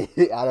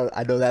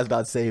 I know that's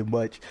not saying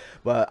much,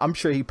 but I'm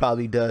sure he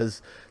probably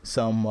does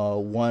some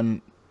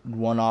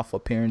one-off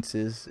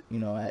appearances,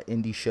 at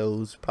indie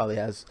shows. Probably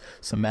has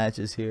some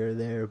matches here or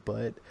there,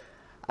 but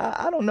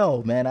I don't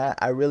know, man.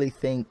 I really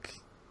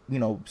think,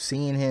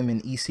 seeing him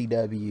in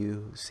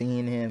ECW,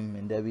 seeing him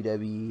in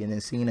WWE, and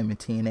then seeing him in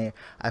TNA,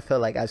 I feel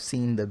like I've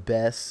seen the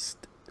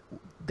best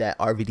that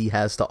RVD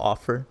has to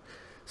offer.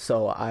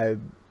 So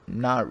I'm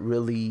not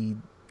really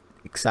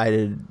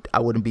excited. I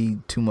wouldn't be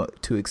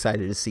too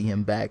excited to see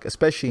him back,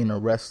 especially in a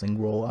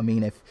wrestling role. I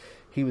mean, if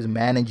he was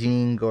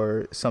managing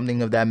or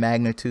something of that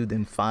magnitude,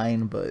 then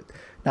fine, but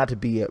not to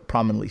be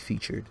prominently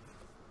featured.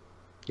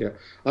 Yeah,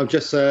 I'm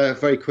just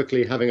very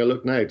quickly having a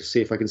look now to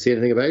see if I can see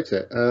anything about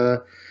it.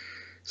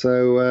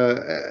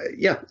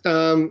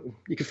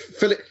 You can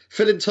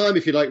fill in time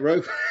if you like,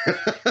 Ro.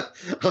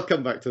 I'll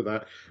come back to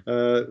that.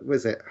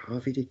 Where's it?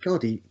 RVD.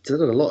 God, he's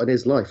done a lot in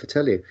his life, I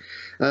tell you.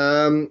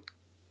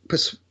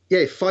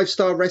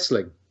 5-star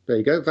wrestling. There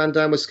you go. Van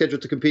Dam was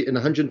scheduled to compete in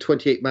a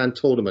 128-man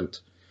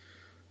tournament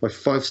by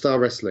 5-star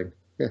wrestling.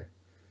 Yeah,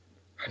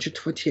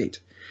 128.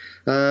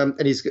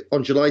 And he's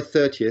on July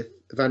 30th.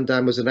 Van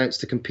Dam was announced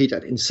to compete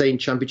at Insane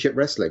Championship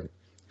Wrestling.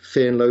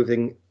 Fear and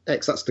Loathing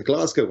X. That's the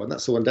Glasgow one.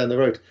 That's the one down the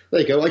road.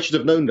 There you go. I should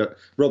have known that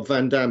Rob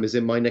Van Dam is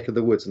in my neck of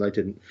the woods, and I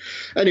didn't.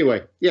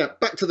 Anyway,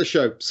 back to the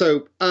show.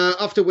 So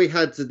after we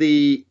had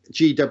the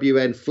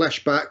GWN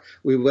flashback,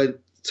 we went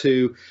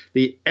to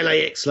the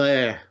LAX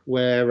lair,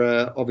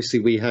 where obviously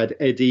we had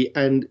Eddie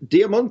and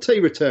Diamante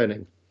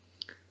returning.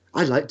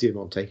 I like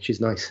Diamante.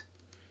 She's nice.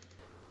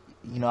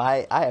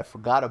 I had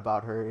forgot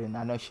about her, and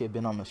I know she had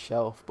been on the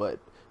shelf, but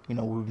we've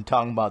been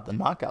talking about the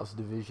Knockouts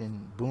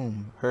division.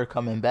 Boom, her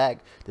coming back.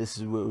 This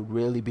would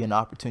really be an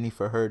opportunity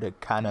for her to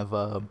kind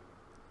of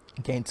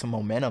gain some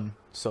momentum.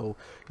 So,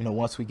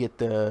 once we get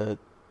the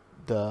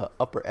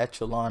upper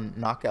echelon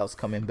Knockouts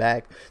coming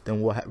back,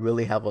 then we'll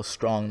really have a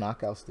strong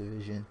Knockouts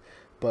division.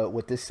 But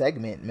with this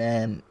segment,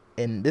 man,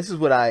 and this is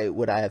what I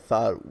had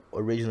thought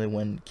originally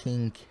when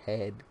King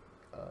had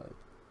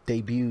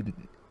debuted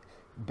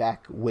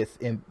back with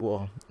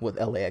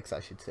LAX,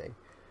 I should say.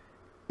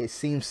 It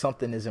seems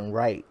something isn't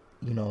right.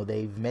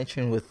 They've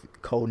mentioned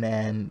with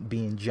Conan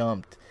being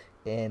jumped,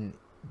 and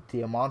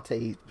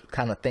Diamante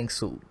kind of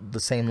thinks the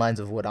same lines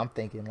of what I'm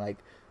thinking. Like,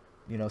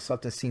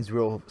 something seems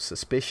real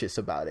suspicious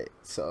about it.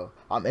 So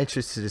I'm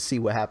interested to see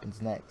what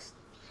happens next.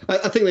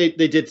 I think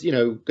they did,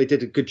 they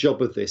did a good job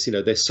with this.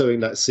 They're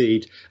sowing that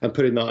seed and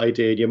putting that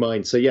idea in your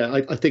mind. So,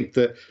 I think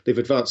that they've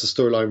advanced the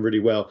storyline really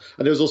well.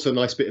 And there was also a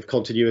nice bit of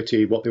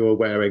continuity. What they were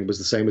wearing was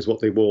the same as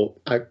what they wore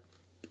out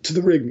to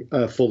the ring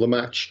for the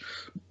match,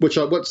 which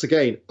once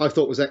again I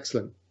thought was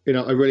excellent.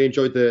 I really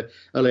enjoyed the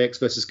LAX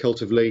versus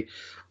Cult of Lee.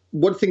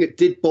 One thing that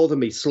did bother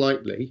me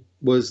slightly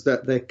was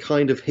that they're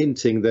kind of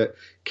hinting that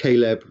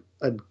Caleb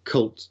and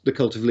the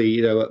Cult of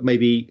Lee,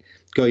 maybe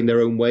going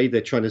their own way.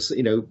 They're trying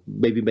to,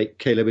 maybe make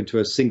Caleb into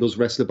a singles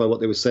wrestler by what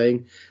they were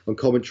saying on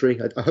commentary.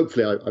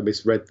 Hopefully I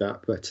misread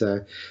that, but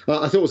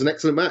I thought it was an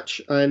excellent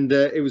match, and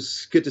it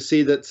was good to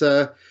see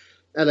that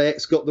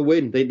LAX got the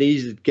win. They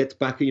needed to get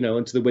back,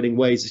 into the winning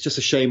ways. It's just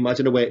a shame. I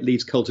don't know where it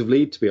leaves Cult of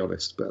Lead, to be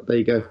honest, but there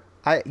you go.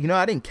 I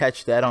didn't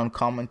catch that on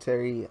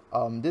commentary.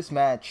 This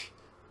match,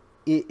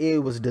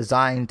 it was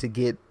designed to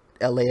get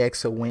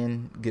LAX a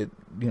win,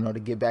 to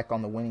get back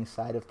on the winning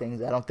side of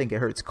things. I don't think it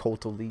hurts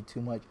Cult of Lead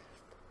too much.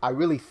 I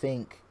really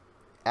think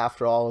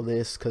after all of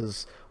this,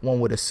 because one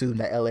would assume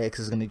that LAX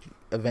is going to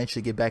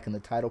eventually get back in the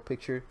title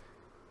picture,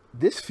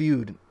 this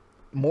feud,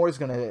 more is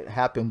going to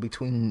happen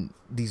between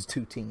these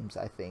two teams,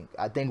 I think.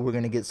 I think we're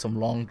going to get some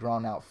long,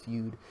 drawn-out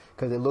feud,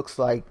 because it looks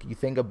like, you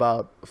think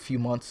about a few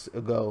months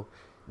ago,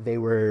 they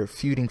were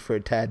feuding for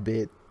a tad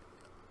bit.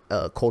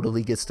 Cult of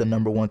Lead gets the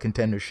 #1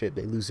 contendership.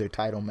 They lose their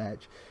title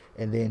match.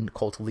 And then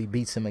Cult of Lead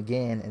beats him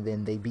again, and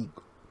then they beat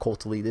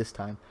Cult of Lead this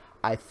time.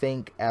 I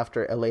think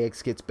after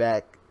LAX gets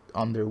back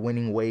on their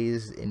winning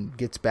ways and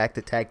gets back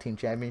to tag team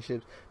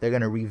championships, they're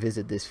going to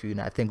revisit this feud,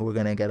 and I think we're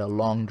going to get a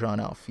long drawn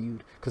out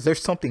feud, because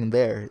there's something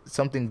there,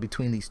 something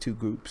between these two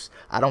groups.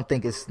 I don't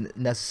think it's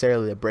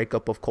necessarily a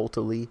breakup of Cult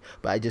of Lead,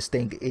 but I just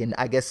think, and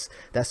I guess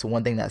that's the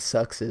one thing that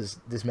sucks, is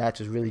this match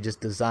is really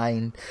just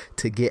designed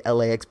to get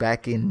LAX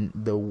back in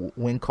the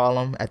win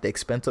column at the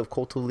expense of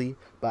Cult of Lead,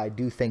 but I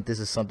do think this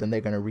is something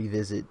they're going to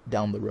revisit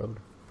down the road.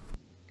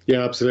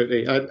 Yeah,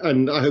 absolutely.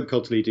 And I hope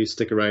Cult of Lead do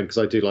stick around, because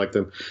I do like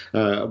them.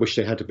 I wish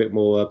they had a bit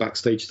more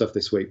backstage stuff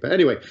this week. But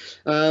anyway,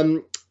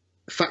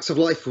 Facts of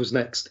Life was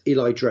next.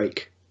 Eli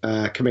Drake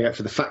coming out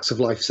for the Facts of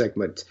Life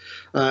segment.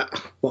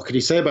 What can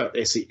you say about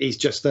this? He's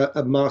just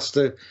a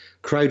master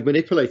crowd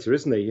manipulator,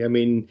 isn't he? I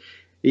mean,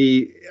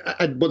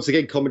 and once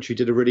again, commentary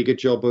did a really good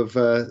job of,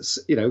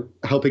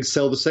 helping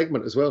sell the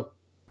segment as well.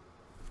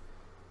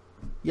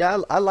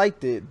 Yeah, I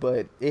liked it,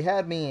 but it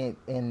had me,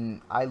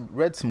 and I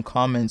read some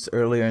comments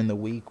earlier in the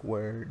week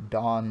where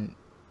Don,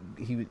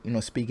 he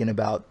speaking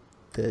about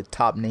the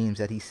top names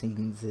that he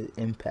sees at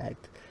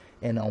Impact,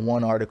 and on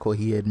one article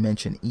he had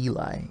mentioned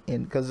Eli,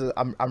 and because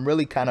I'm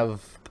really kind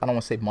of, I don't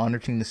want to say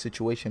monitoring the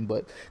situation,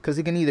 but because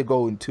it can either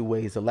go in two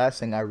ways. The last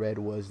thing I read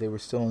was they were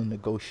still in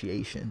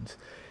negotiations,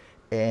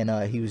 and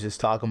he was just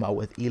talking about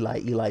with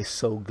Eli's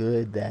so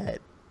good that,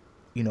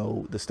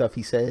 the stuff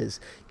he says,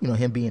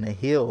 him being a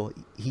heel,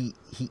 he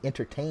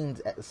entertains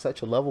at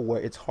such a level where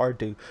it's hard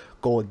to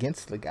go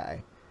against the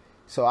guy.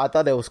 So I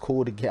thought that was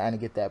cool to kind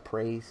of get that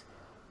praise.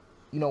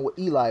 With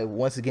Eli,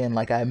 once again,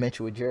 like I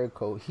mentioned with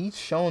Jericho, he's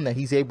shown that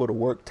he's able to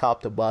work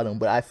top to bottom,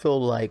 but I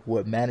feel like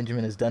what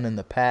management has done in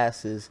the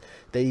past is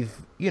they've,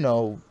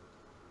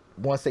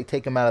 once they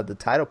take him out of the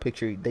title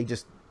picture, they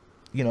just,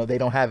 they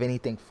don't have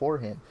anything for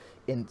him.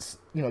 And,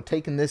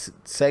 taking this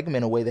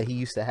segment away that he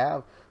used to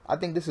have, I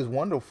think this is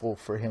wonderful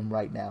for him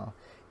right now.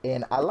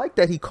 And I like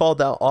that he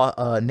called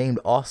out named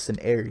Austin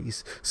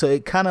Aries. So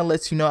it kind of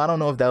lets you know, I don't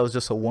know if that was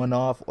just a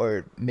one-off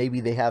or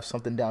maybe they have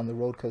something down the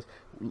road, because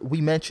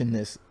we mentioned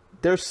this.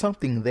 There's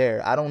something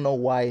there. I don't know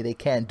why they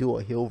can't do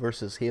a heel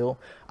versus heel.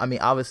 I mean,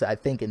 obviously, I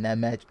think in that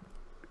match,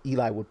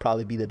 Eli would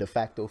probably be the de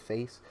facto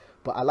face.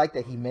 But I like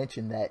that he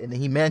mentioned that, and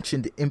then he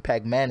mentioned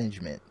Impact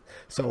Management.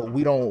 So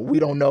we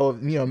don't know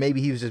if,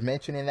 maybe he was just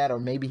mentioning that, or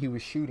maybe he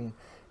was shooting.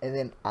 And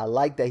then I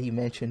like that he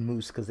mentioned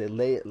Moose, because it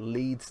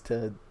leads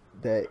to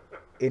the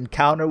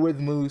encounter with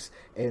Moose.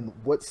 And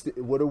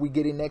what are we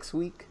getting next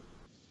week?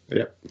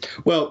 Yeah.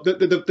 Well,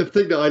 the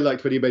thing that I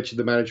liked when he mentioned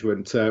the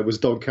management was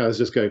Don Callis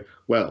just going,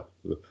 well,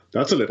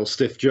 that's a little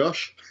stiff,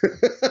 Josh.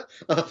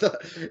 I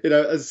thought,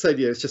 as I said,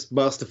 it's just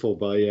masterful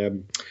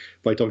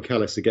by Don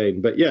Callis again.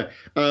 But yeah,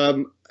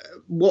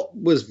 what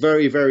was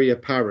very, very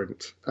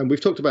apparent, and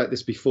we've talked about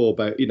this before,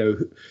 about,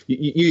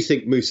 you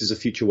think Moose is a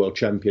future world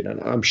champion, and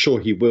I'm sure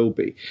he will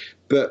be.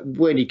 But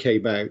when he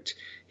came out,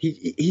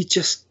 he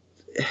just,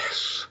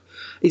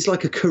 he's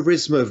like a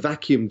charisma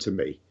vacuum to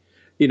me.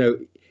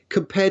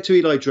 Compared to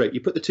Eli Drake,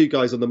 you put the two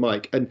guys on the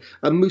mic, and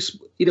Moose,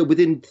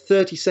 within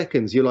 30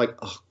 seconds, you're like,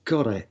 oh,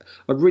 God, I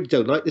really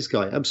don't like this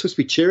guy. I'm supposed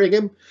to be cheering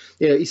him.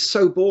 He's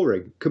so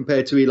boring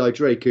compared to Eli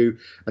Drake, who,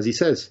 as he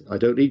says, I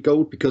don't need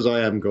gold because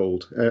I am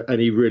gold. And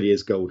he really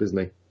is gold, isn't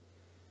he?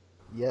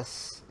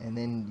 Yes, and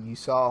then you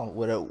saw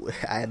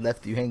I had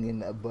left you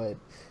hanging, but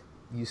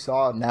you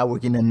saw now we're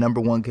getting a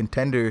 #1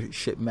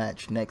 contendership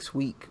match next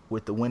week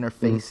with the winner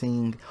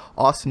facing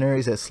Austin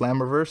Aries at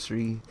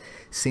Slammiversary.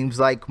 Seems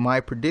like my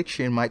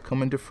prediction might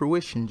come into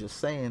fruition, just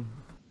saying.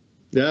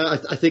 Yeah,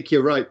 I think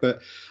you're right, but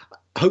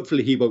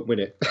hopefully he won't win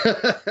it.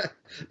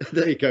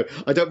 There you go.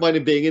 I don't mind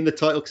him being in the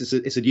title because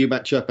it's a new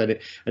matchup, and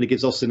it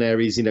gives Austin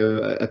Aries,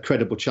 a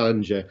credible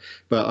challenger.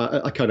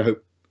 But I kind of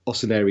hope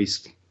Austin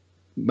Aries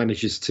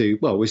manages to,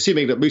 well, we're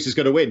assuming that Moose is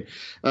going to win.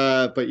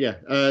 But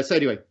yeah, so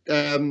anyway,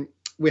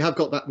 we have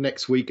got that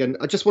next week, and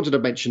I just wanted to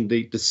mention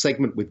the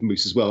segment with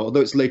Moose as well.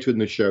 Although it's later in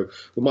the show,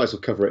 we might as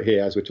well cover it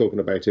here as we're talking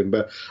about him.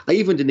 But I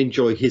even didn't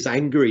enjoy his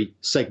angry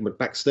segment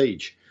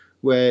backstage,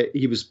 where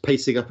he was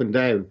pacing up and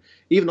down.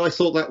 Even I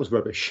thought that was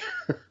rubbish.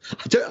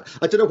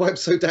 I don't know why I'm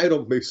so down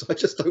on Moose. I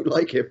just don't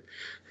like him.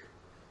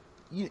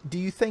 Do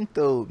you think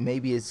though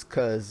maybe it's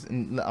because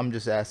I'm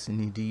just asking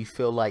you? Do you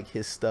feel like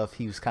his stuff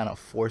he was kind of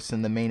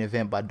forcing the main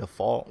event by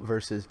default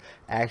versus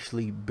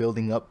actually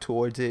building up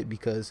towards it?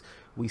 Because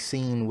we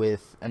seen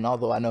with, and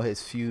although I know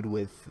his feud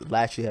with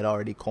Lashley had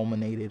already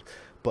culminated,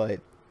 but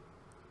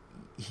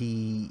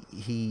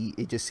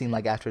it just seemed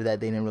like after that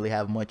they didn't really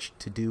have much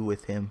to do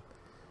with him.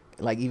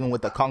 Like even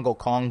with the Congo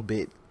Kong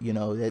bit,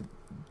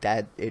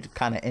 that it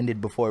kind of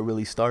ended before it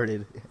really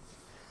started.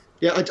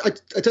 Yeah, I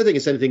don't think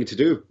it's anything to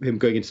do with him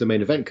going into the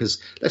main event because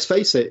let's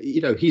face it,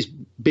 he's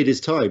bid his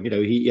time.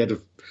 He had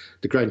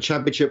the Grand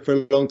Championship for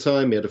a long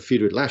time. He had a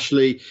feud with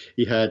Lashley.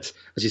 He had,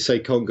 as you say,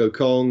 Congo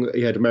Kong.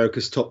 He had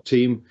America's Top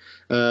Team.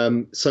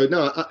 So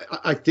no,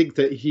 I think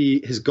that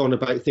he has gone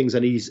about things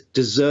and he's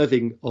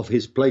deserving of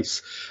his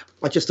place.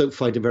 I just don't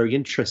find him very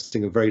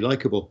interesting and very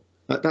likable.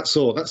 That's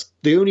all. That's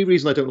the only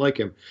reason I don't like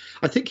him.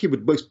 I think he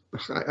would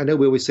I know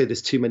we always say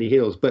there's too many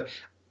heels, but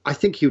I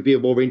think he would be a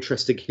more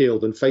interesting heel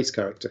than face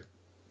character.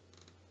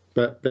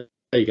 But there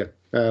you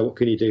go. What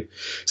can you do?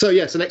 So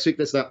next week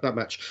there's that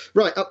match.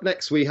 Right, up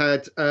next we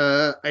had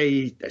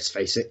let's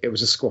face it, it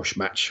was a squash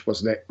match,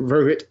 wasn't it?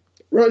 Rohit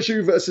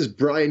Raju versus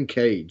Brian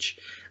Cage.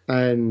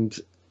 And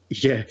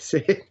yes,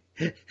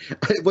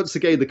 once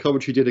again, the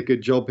commentary did a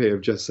good job here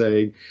of just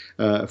saying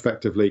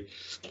effectively,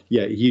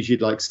 he usually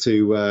likes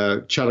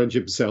to challenge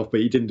himself,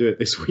 but he didn't do it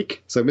this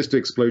week. So Mr.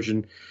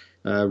 Explosion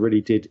really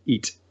did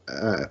eat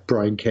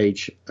Brian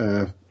Cage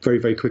very,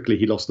 very quickly.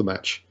 He lost the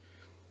match.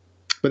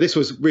 But this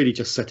was really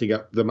just setting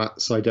up the Matt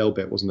Sydal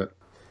bit, wasn't it?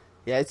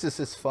 Yeah,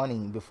 it's funny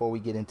before we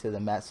get into the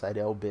Matt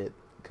Sydal bit,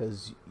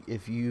 because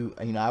if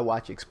I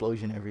watch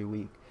Explosion every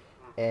week,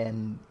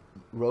 and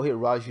Rohit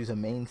Raju's a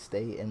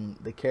mainstay, and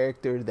the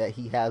character that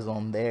he has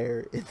on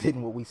there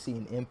than what we see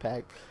in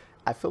Impact.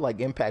 I feel like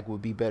Impact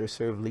would be better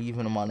served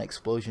leaving him on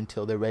Explosion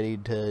till they're ready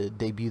to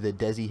debut the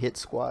Desi Hit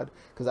Squad,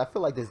 because I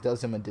feel like this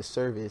does him a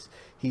disservice.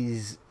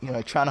 He's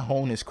trying to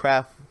hone his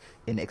craft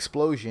in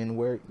Explosion,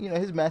 where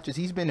his matches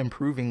he's been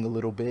improving a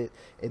little bit,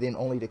 and then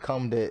only to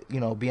come to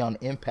be on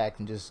Impact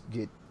and just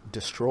get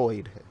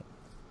destroyed.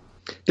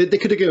 They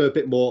could have given a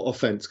bit more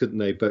offense, couldn't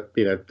they? But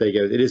there you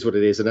go. It is what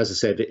it is. And as I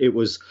said, it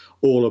was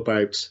all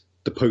about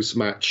the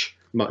post-match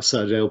Matt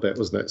Sydal bit,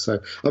 wasn't it? So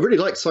I really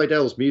like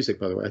Sydal's music,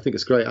 by the way. I think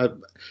it's great.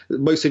 The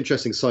most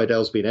interesting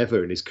Sydal's been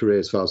ever in his career,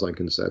 as far as I'm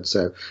concerned.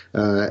 So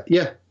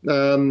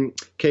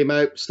came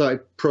out,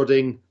 started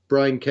prodding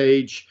Brian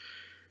Cage.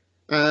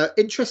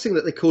 Interesting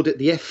that they called it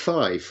the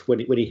F5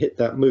 when he hit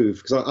that move,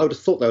 because I would have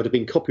thought that would have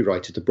been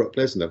copyrighted to Brock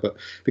Lesnar, but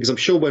because I'm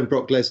sure when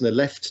Brock Lesnar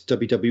left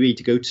WWE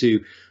to go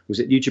to, was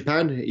it New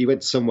Japan? He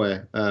went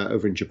somewhere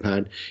over in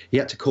Japan. He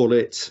had to call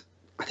it,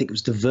 I think it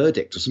was The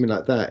Verdict or something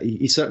like that.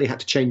 He certainly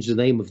had to change the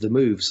name of the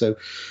move. So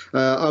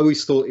I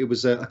always thought it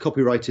was a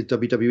copyrighted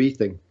WWE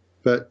thing,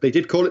 but they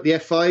did call it the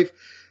F5.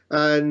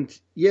 And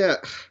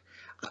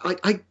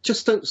I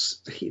just don't,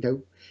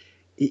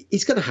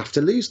 he's going to have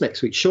to lose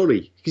next week,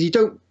 surely, because you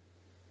don't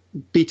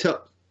beat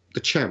up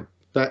the champ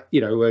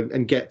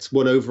and get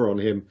one over on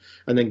him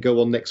and then go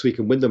on next week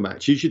and win the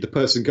match. Usually the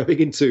person going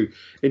into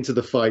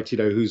the fight,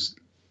 who's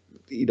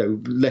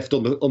left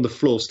on the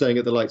floor staying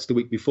at the lights the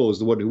week before is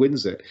the one who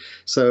wins it.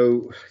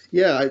 So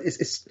I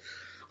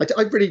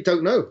really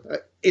don't know.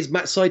 Is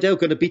Matt Sydal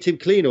going to beat him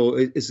clean, or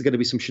is there going to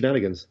be some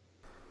shenanigans?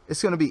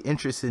 It's going to be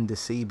interesting to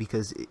see,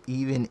 because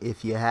even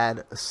if you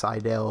had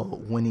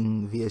Sydal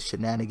winning via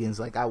shenanigans,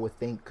 like I would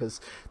think,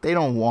 because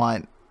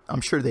I'm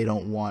sure they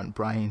don't want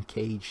Brian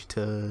Cage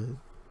to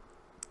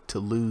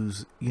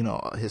lose,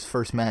 his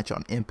first match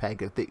on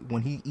Impact.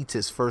 When he eats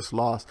his first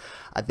loss,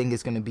 I think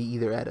it's going to be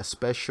either at a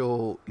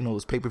special,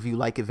 those pay-per-view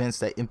like events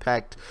that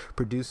Impact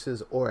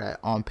produces, or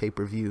on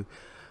pay-per-view.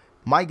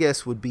 My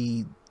guess would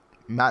be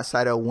Matt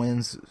Sydal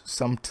wins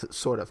some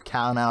sort of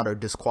count out or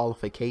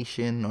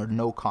disqualification or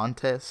no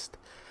contest.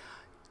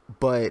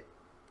 But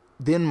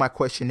then my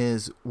question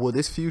is, will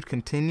this feud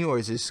continue, or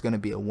is this going to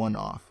be a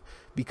one-off?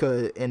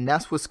 And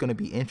that's what's going to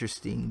be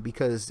interesting,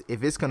 because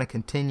if it's going to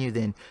continue,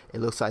 then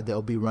it looks like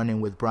they'll be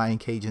running with Brian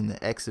Cage in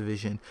the X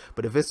division.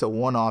 But if it's a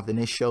one-off, then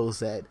it shows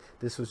that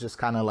this was just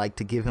kind of like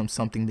to give him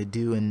something to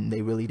do, and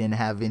they really didn't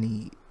have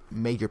any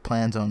major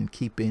plans on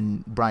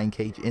keeping Brian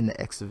Cage in the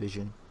X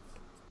division.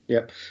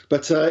 Yeah,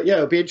 but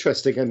it'll be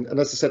interesting. And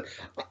as I said,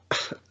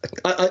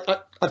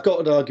 I've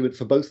got an argument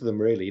for both of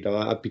them, really.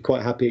 I'd be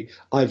quite happy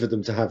either of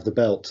them to have the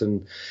belt.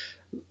 And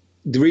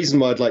the reason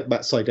why I'd like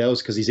Matt Sydal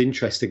is because he's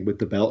interesting with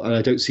the belt, and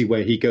I don't see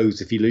where he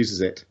goes if he loses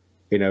it.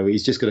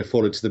 He's just going to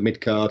fall into the mid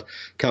card.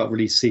 Can't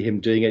really see him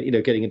doing it,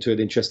 getting into an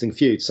interesting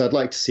feud. So I'd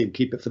like to see him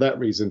keep it for that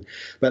reason.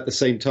 But at the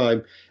same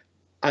time,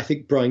 I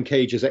think Brian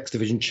Cage as X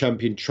Division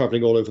champion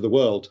traveling all over the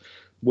world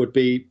would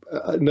be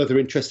another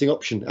interesting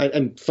option.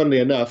 And funnily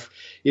enough,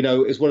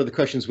 is one of the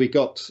questions we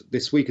got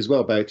this week as well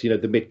about,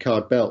 the mid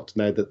card belt,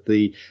 now that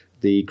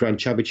the Grand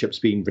Championship's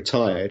been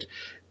retired.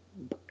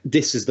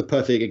 This is the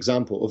perfect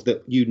example of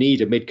that. You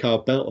need a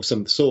mid-card belt of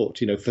some sort,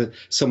 for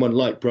someone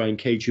like Brian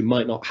Cage, who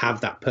might not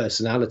have that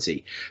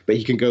personality, but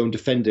he can go and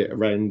defend it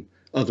around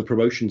other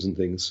promotions and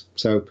things.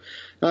 So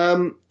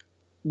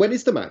when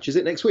is the match? Is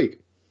it next week?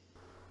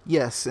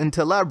 Yes, and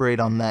to elaborate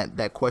on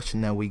that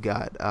question that we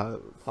got,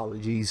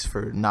 apologies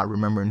for not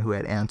remembering who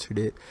had answered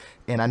it.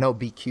 And I know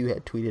BQ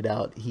had tweeted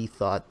out he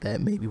thought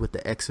that maybe with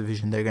the X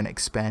Division they're going to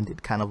expand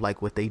it, kind of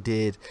like what they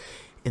did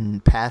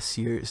in past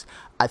years.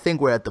 I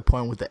think we're at the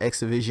point with the X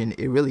Division,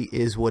 it really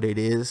is what it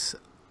is.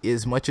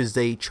 As much as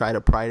they try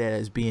to pride it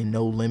as being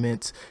no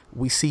limits,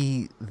 we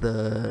see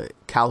the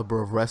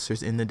caliber of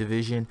wrestlers in the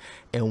division,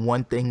 and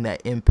one thing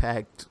that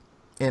impact,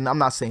 and I'm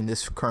not saying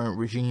this current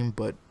regime,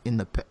 but in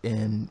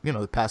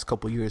the past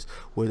couple of years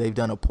where they've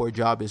done a poor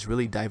job is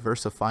really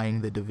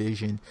diversifying the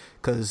division,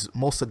 because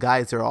most of the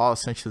guys are all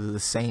essentially the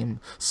same,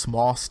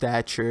 small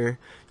stature,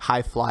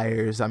 high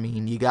flyers. I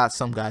mean, you got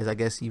some guys, I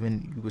guess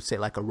even you would say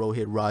like a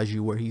Rohit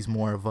Raju, where he's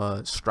more of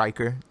a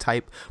striker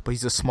type, but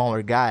he's a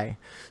smaller guy.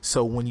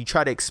 So when you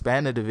try to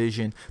expand the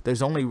division,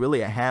 there's only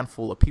really a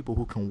handful of people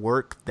who can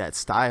work that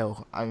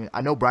style. I mean, I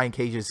know Brian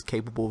Cage is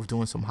capable of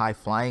doing some high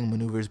flying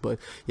maneuvers, but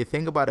you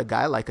think about a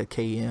guy like a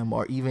KM,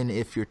 or even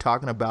if you're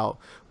talking about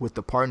with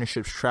the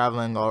partnerships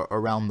traveling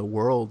around the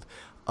world,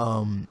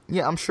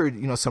 yeah, I'm sure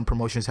some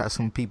promotions have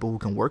some people who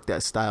can work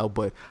that style,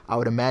 but I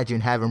would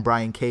imagine having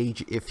Brian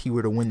Cage, if he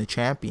were to win the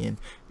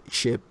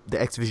championship, the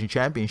X Division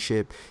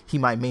championship, he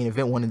might main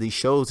event one of these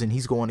shows, and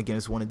he's going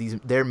against one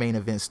of their main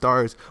event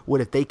stars. What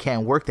if they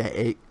can't work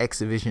that X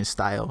Division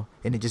style,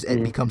 and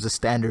it becomes a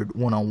standard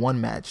one-on-one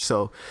match?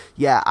 So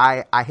yeah,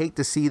 I hate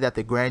to see that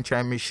the Grand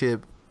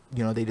Championship,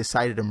 they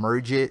decided to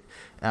merge it.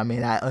 I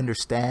mean, I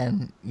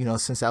understand,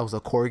 since that was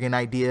a Corgan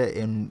idea,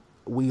 and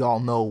we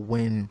all know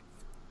when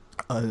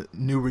a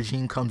new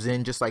regime comes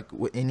in, just like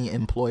with any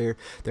employer,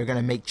 they're going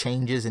to make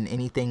changes, and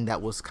anything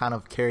that was kind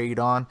of carried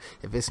on,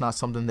 if it's not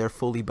something they're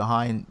fully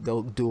behind,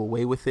 they'll do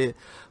away with it.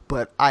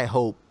 But I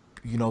hope,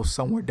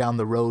 somewhere down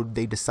the road,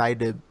 they decide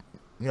to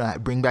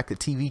bring back the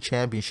TV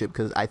championship,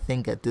 because I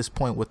think at this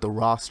point with the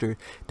roster,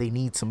 they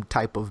need some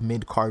type of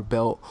mid-card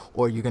belt,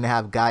 or you're going to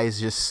have guys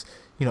just,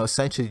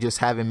 essentially just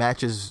having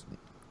matches,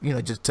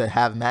 just to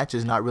have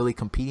matches, not really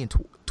competing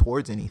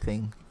towards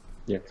anything.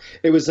 Yeah,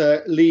 it was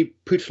Lee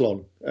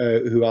Putlon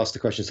who asked the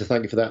question, so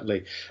thank you for that,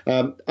 Lee.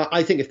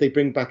 I think if they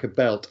bring back a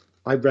belt,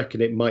 I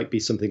reckon it might be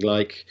something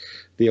like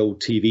the old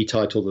TV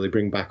title that they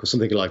bring back, or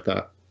something like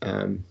that.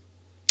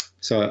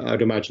 So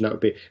I'd imagine that would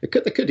be. They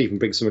could even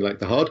bring something like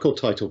the hardcore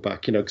title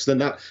back, because then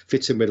that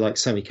fits in with like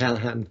Sami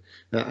Callihan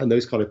and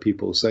those kind of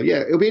people. So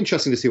yeah, it'll be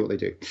interesting to see what they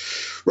do.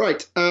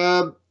 Right.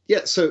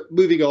 Yeah. So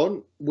moving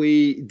on,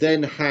 we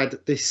then had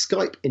this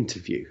Skype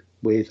interview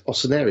with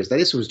Austin Aries. Now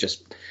this was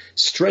just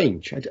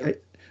strange.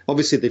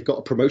 Obviously, they've got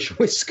a promotion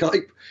with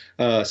Skype,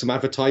 some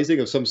advertising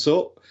of some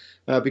sort.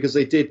 Because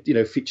they did,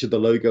 feature the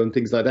logo and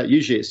things like that.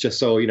 Usually it's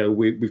just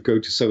we've go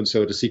to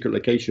so-and-so at a secret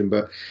location,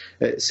 but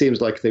it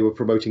seems like they were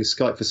promoting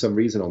Skype for some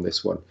reason on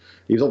this one.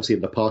 He was obviously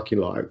in the parking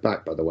lot out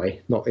back, by the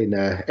way, not in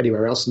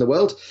anywhere else in the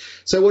world.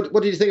 So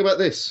what did you think about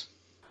this?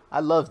 I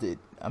loved it.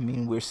 I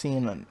mean, we're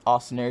seeing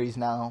Austin Aries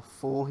now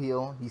full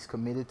heel. He's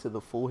committed to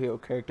the full heel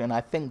character, and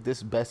I think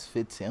this best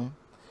fits him.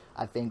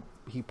 I think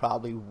he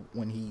probably,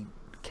 when he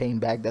came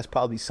back, that's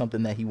probably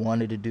something that he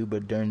wanted to do,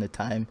 but during the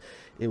time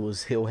it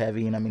was heel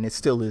heavy, and I mean it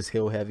still is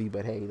heel heavy,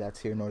 but hey, that's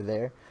here nor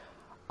there.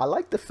 I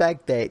like the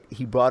fact that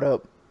he brought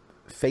up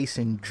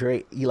facing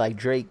Eli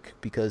Drake,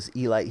 because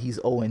Eli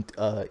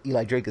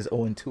Drake is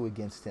 0-2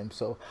 against him,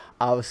 so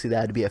obviously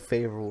that'd be a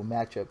favorable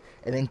matchup.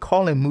 And then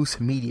calling Moose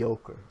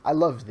mediocre, I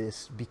love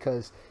this,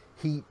 because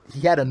he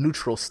had a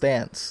neutral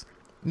stance,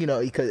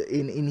 because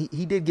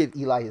he did give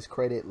Eli his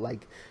credit,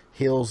 like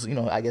heels,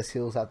 I guess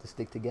heels have to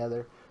stick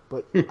together.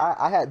 But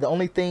I had the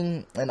only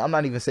thing, and I'm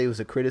not even saying it was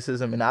a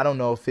criticism, and I don't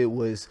know if it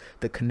was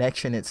the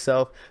connection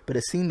itself, but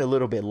it seemed a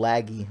little bit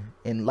laggy.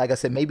 And like I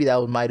said, maybe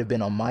that might have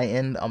been on my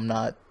end. I'm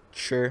not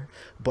sure,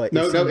 but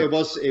it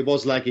was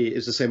laggy. It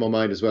was the same on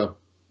mine as well.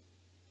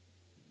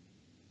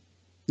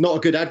 Not a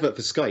good advert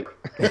for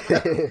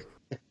Skype.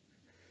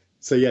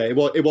 So yeah, it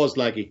was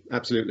laggy,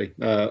 absolutely.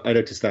 I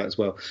noticed that as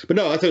well. But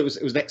no, I thought it was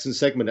an excellent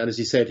segment, and as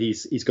you said,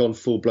 he's gone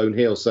full blown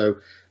heel. So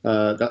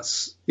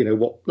that's not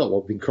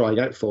what we've been crying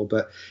out for,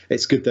 but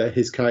it's good that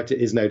his character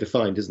is now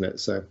defined, isn't it?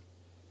 So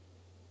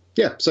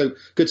yeah, so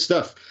good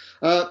stuff.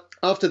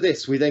 After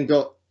this, we then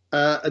got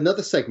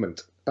another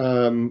segment,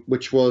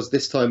 which was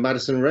this time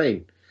Madison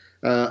Rayne,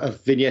 a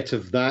vignette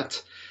of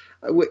that,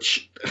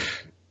 which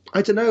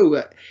I don't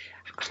know.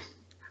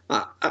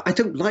 I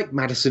don't like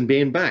Madison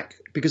being back,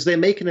 because they're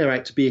making her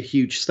out to be a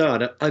huge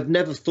star. I've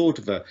never thought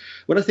of her.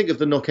 When I think of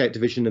the knockout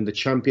division and the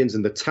champions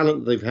and the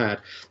talent that they've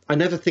had, I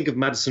never think of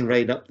Madison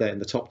Rayne up there in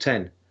the top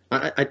 10.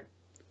 I'm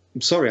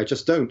sorry, I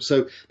just don't.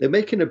 So they're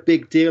making a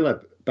big deal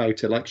about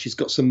her, like she's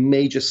got some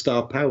major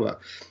star power.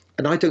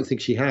 And I don't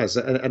think she has.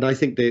 And I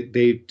think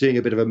they're doing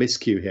a bit of a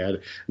miscue here. And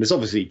it's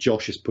obviously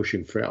Josh is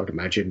pushing for it, I would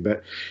imagine.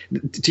 But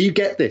do you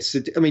get this?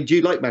 I mean, do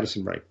you like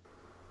Madison Rayne?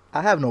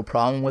 I have no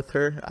problem with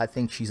her. I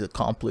think she's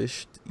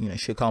accomplished.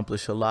 She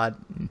accomplished a lot,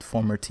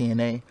 former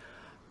TNA.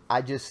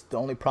 The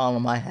only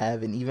problem I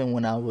have, and even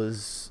when I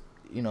was,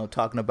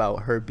 talking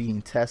about her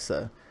beating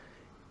Tessa,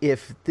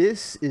 if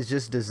this is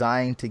just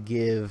designed to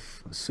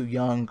give Su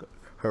Yung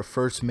her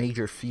first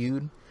major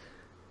feud,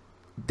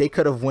 they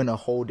could have went a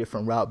whole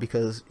different route,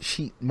 because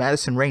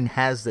Madison Rayne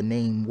has the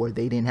name where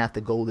they didn't have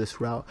to go this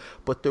route.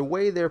 But the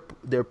way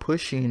they're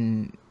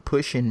pushing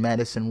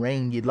Madison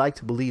Rayne, you'd like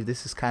to believe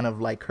this is kind of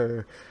like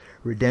her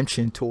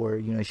redemption tour.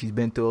 You know, she's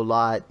been through a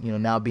lot. You know,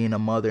 now being a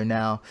mother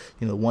now,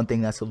 you know, one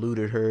thing that's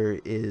eluded her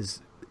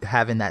is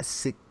having that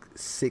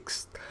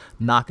sixth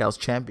Knockouts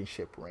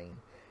championship reign.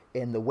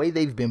 And the way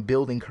they've been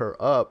building her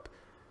up,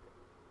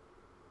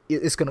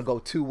 it's going to go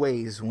two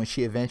ways when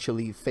she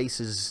eventually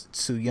faces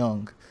Su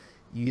Yung.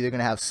 You're either going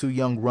to have Su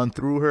Yung run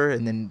through her,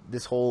 and then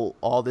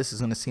all this is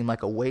going to seem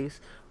like a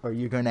waste, or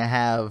you're going to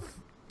have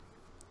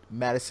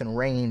Madison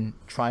Rayne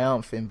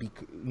triumph and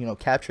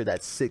capture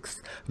that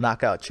sixth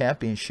knockout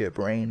championship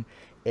reign,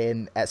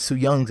 and at Su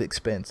Young's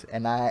expense.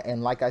 And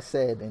like I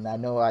said, and I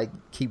know I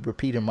keep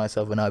repeating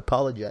myself, and I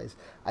apologize,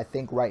 I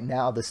think right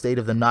now the state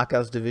of the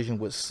knockouts division,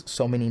 with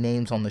so many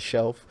names on the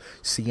shelf,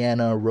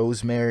 Sienna,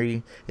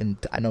 Rosemary, and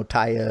I know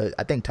Taya.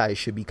 I think Taya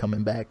should be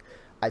coming back.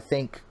 I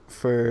think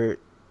for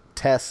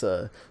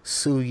Tessa,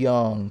 Su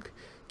Yung,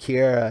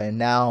 Kiera, and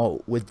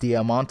now with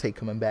Diamante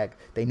coming back,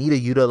 they need to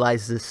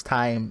utilize this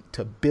time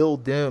to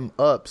build them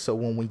up, so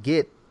when we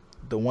get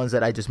the ones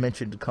that I just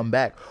mentioned to come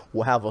back,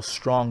 we'll have a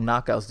strong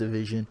knockouts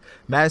division.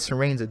 Madison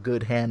Rayne's a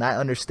good hand. I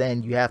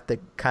understand you have to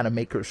kind of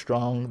make her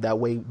strong. That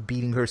way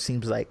beating her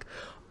seems like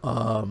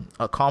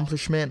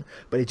accomplishment,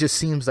 but it just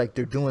seems like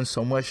they're doing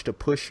so much to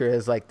push her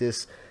as like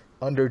this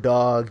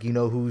underdog, you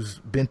know, who's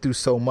been through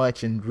so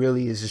much and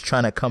really is just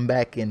trying to come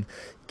back and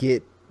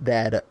get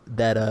that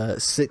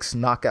sixth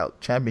knockout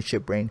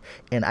championship reign.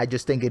 And I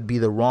just think it'd be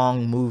the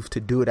wrong move to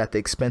do it at the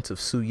expense of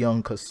Su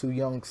Yung, because Su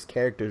Young's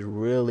character is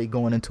really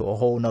going into a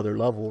whole nother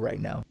level right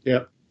now.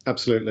 Yeah,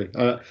 absolutely.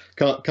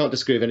 Can't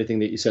disagree with anything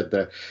that you said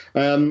there.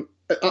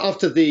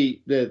 After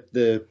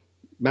the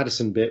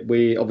Madison bit,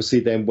 we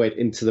obviously then went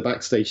into the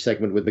backstage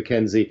segment with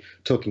Mackenzie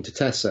talking to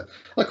Tessa.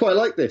 I quite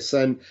like this,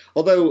 and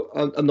although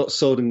I'm not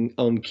sold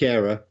on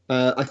Kiera,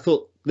 I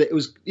thought that it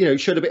was, you know,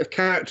 showed a bit of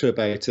character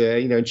about her,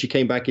 you know, and she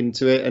came back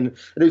into it, and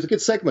it was a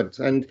good segment.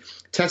 And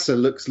Tessa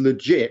looks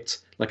legit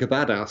like a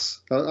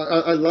badass.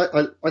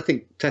 I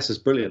think Tessa's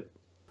brilliant.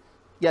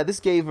 Yeah, this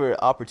gave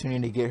her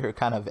opportunity to get her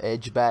kind of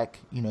edge back.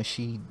 You know,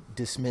 she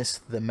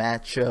dismissed the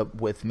matchup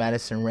with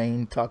Madison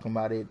Rayne, talking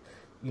about it,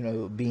 you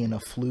know, being a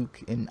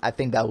fluke, and I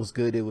think that was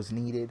good. It was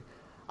needed.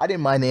 I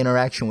didn't mind the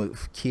interaction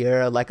with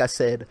Kiera. Like I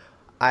said,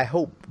 I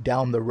hope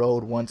down the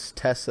road, once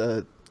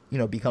Tessa, you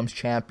know, becomes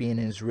champion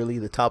and is really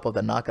the top of the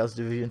knockouts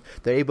division,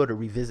 they're able to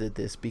revisit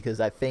this, because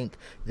I think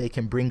they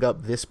can bring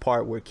up this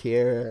part where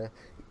Kiera,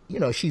 you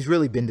know, she's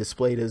really been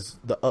displayed as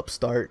the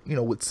upstart, you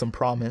know, with some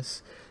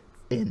promise,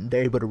 and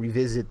they're able to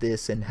revisit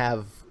this and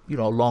have, you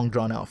know, a long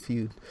drawn out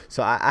feud.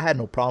 So I had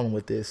no problem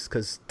with this,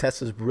 because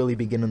Tessa's really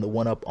beginning to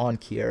one up on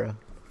Kiera.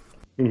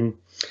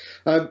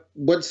 Mm-hmm.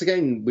 Once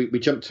again, we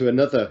jumped to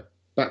another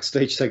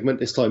backstage segment.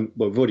 This time,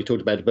 well, we've already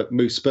talked about it, but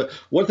Moose. But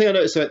one thing I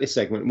noticed about this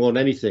segment more than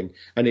anything,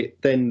 and it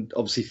then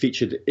obviously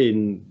featured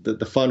in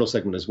the final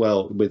segment as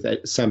well with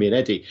Sammy and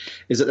Eddie,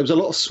 is that there was a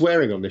lot of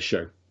swearing on this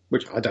show,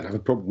 which I don't have a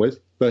problem with.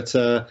 But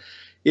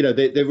you know,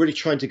 they're really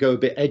trying to go a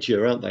bit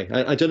edgier, aren't they?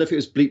 I don't know if it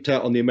was bleeped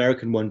out on the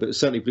American one, but it was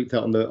certainly bleeped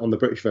out on the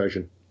British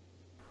version.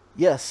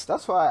 Yes,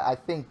 that's why I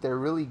think they're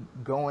really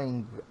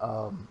going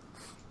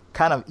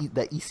kind of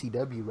the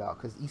ECW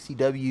route, because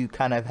ECW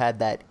kind of had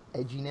that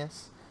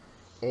edginess.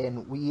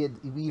 And we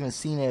even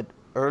seen it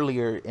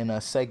earlier in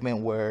a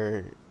segment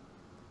where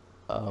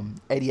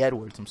Eddie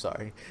Edwards,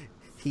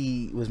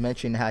 he was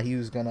mentioning how he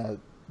was going to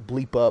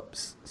bleep up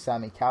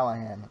Sami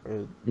Callihan,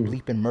 or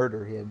bleep and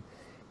murder him.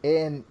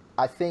 And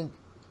I think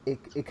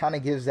it kind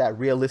of gives that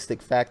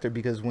realistic factor,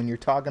 because when you're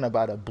talking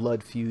about a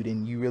blood feud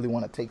and you really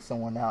want to take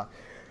someone out,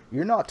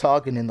 you're not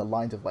talking in the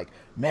lines of like,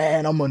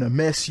 man, I'm going to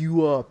mess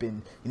you up,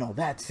 and, you know,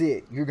 that's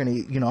it. You're going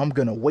to, you know, I'm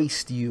going to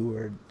waste you,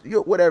 or, you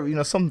know, whatever, you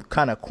know, some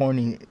kind of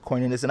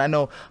corniness. And I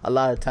know a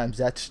lot of times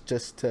that's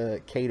just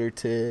to cater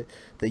to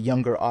the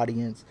younger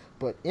audience.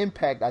 But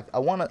Impact,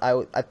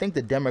 I think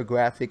the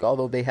demographic,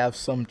 although they have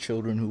some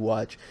children who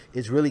watch,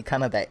 is really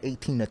kind of that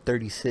 18 to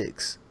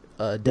 36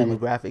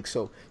 demographic.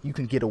 So you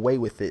can get away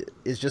with it.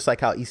 It's just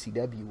like how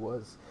ECW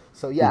was.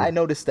 So, yeah, I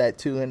noticed that,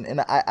 too,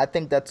 and I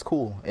think that's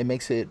cool. It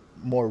makes it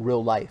more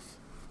real life.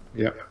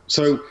 Yeah.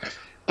 So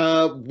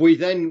we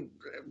then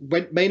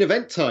went main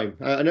event time.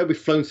 I know we've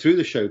flown through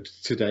the show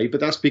today,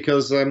 but that's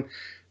because there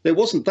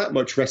wasn't that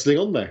much wrestling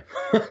on there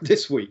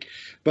this week.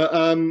 But,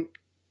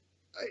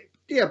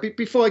 yeah,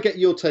 before I get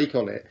your take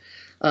on it,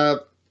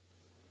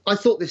 I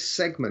thought this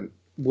segment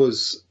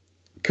was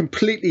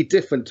completely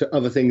different to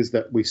other things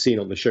that we've seen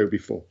on the show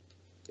before.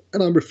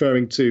 And I'm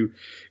referring to,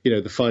 you know,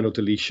 the final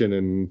deletion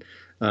and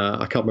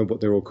I can't remember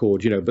what they're all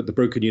called, you know, but the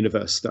Broken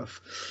Universe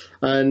stuff.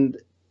 And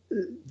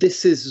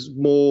this is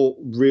more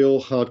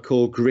real,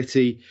 hardcore,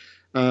 gritty.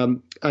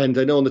 And I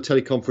know on the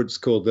teleconference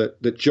call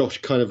that Josh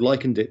kind of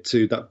likened it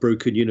to that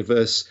Broken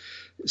Universe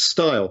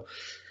style.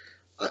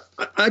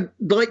 I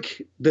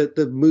like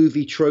the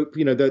movie trope,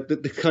 you know,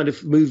 the kind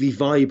of movie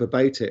vibe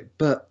about it.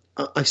 But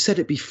I've said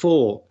it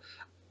before,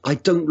 I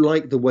don't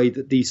like the way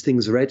that these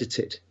things are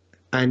edited.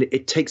 and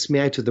it takes me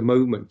out of the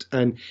moment.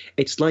 And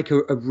it's like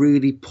a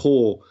really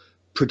poor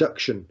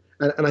production.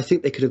 And I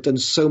think they could have done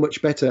so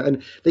much better.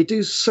 And they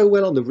do so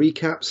well on the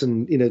recaps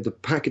and, you know, the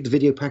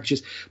video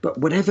packages. But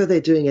whenever they're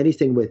doing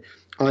anything with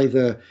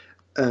either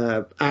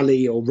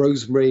Allie or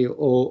Rosemary,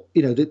 or,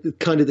 you know, the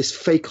kind of this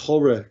fake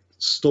horror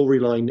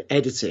storyline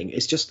editing,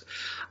 it's just,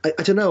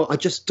 I don't know, I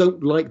just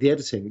don't like the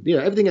editing. You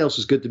know, everything else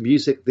was good, the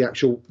music, the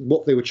actual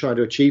what they were trying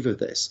to achieve with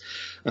this,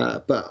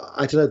 but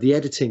I don't know, the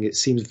editing, it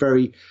seems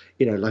very,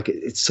 you know, like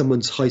it's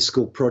someone's high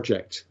school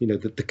project. You know,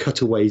 the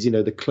cutaways, you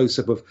know, the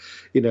close-up of,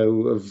 you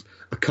know, of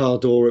a car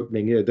door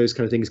opening, you know, those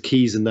kind of things,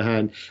 keys in the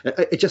hand.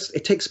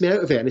 It takes me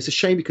out of it, and it's a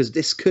shame because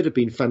this could have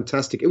been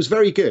fantastic. It was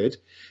very good,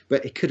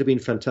 but it could have been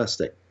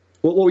fantastic.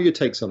 What were your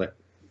takes on it?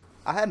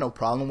 I had no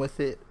problem with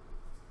it.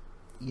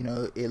 You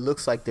know, it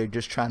looks like they're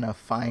just trying to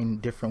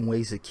find different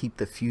ways to keep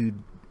the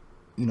feud,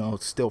 you know,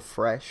 still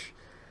fresh.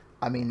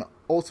 I mean,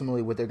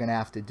 ultimately, what they're gonna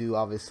have to do,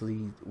 obviously,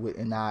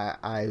 and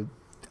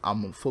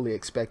I'm fully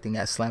expecting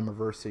at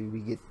Slammiversary we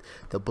get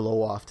the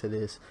blow off to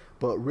this.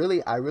 But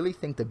really, I really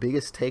think the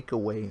biggest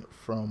takeaway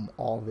from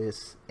all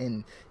this,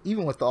 and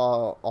even with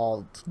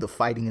all the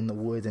fighting in the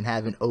woods and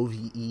having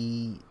OVE,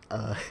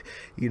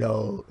 you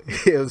know,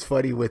 it was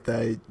funny with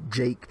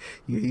Jake.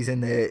 He's in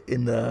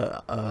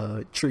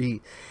the tree.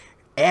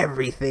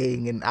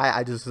 Everything, and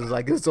I just was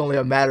like, it's only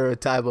a matter of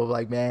time of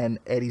like, man,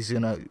 Eddie's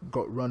gonna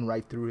run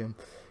right through him.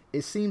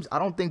 It seems, I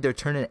don't think they're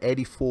turning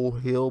Eddie full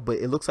heel, but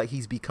it looks like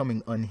he's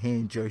becoming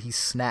unhinged, or he's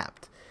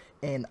snapped,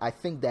 and I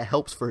think that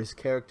helps for his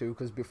character,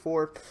 because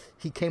before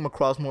he came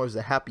across more as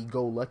a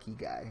happy-go-lucky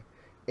guy,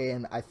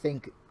 and I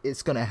think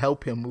it's gonna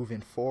help him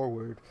moving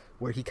forward,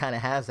 where he kind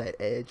of has that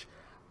edge.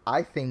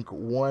 I think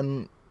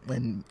one,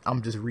 and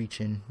I'm just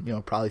reaching, you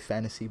know, probably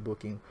fantasy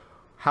booking.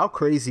 How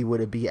crazy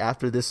would it be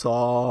after this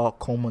all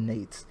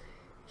culminates,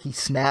 he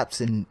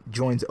snaps and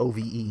joins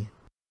OVE?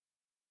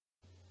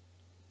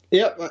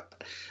 Yeah,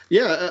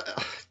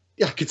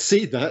 I could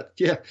see that.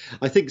 Yeah,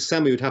 I think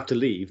Sammy would have to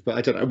leave, but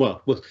I don't know.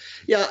 Well,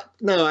 yeah,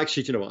 no,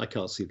 actually, do you know what? I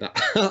can't see that.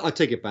 I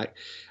take it back.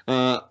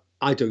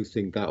 I don't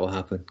think that will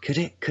happen. Could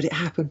it? Could it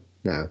happen?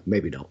 No,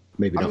 maybe not.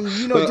 Maybe not. I mean,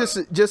 you know, but,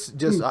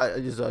 I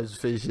just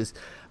finish this.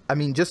 I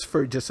mean, just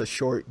a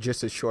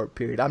short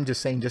period. I'm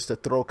just saying, just to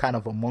throw kind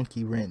of a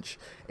monkey wrench,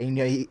 and you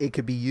know, it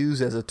could be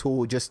used as a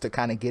tool just to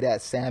kind of get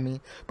at Sammy.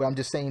 But I'm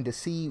just saying, to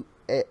see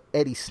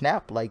Eddie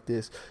snap like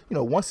this, you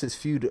know, once this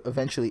feud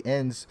eventually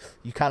ends,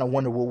 you kind of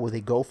wonder where will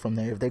they go from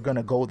there. If they're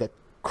gonna go the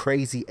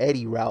crazy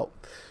Eddie route,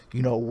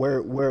 you know,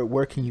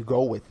 where can you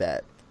go with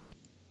that?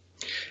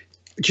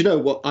 Do you know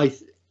what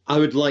I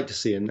would like to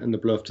see, and the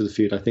blow up to the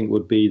feud, I think,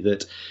 would be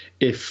that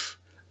if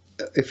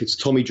it's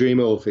Tommy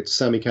Dreamer or if it's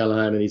Sami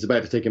Callihan and he's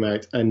about to take him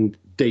out and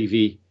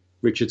Davey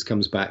Richards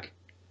comes back,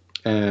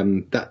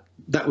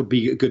 that would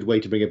be a good way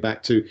to bring it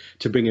back, to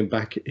bring him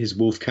back, his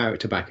wolf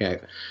character back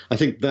out. I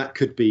think that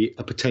could be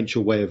a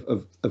potential way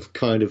of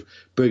kind of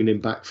bringing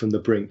him back from the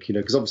brink, you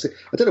know, because obviously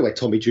I don't know where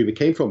Tommy Dreamer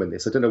came from in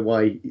this. I don't know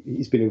why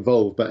he's been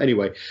involved, but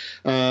anyway,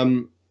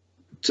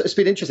 it's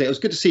been interesting. It was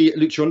good to see a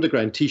Lucha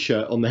Underground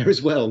t-shirt on there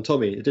as well on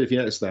Tommy. I don't know if you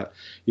noticed that.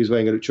 He was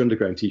wearing a Lucha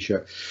Underground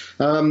t-shirt.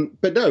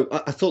 But no,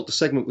 I thought the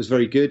segment was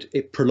very good.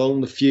 It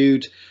prolonged the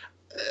feud.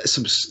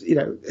 Some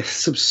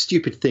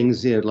stupid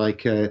things, you know,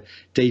 like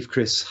Dave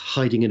Chris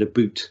hiding in a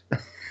boot.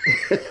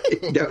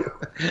 You know,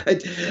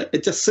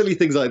 just silly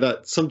things like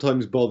that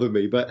sometimes bother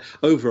me. But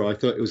overall, I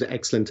thought it was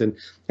excellent. And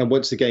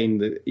once again,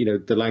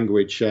 the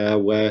language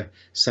where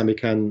Sami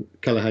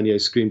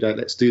Callihan screamed out,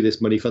 "Let's do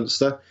this, money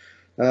funster."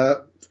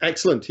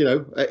 Excellent. You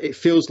know, it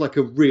feels like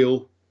a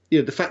real, you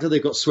know, the fact that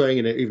they've got swearing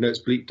in it, even though it's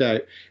bleeped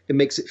out, it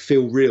makes it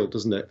feel real,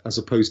 doesn't it? As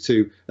opposed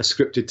to a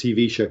scripted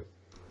TV show.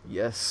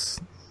 Yes.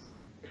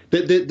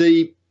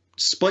 The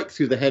spike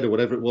through the head or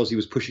whatever it was he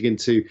was pushing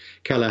into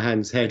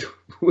Callahan's head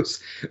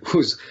was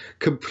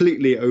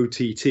completely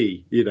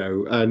OTT, you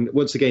know. And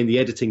once again, the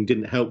editing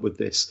didn't help with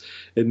this,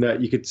 in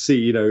that you could see,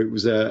 you know, it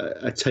was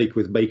a take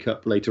with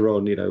makeup later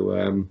on, you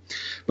know.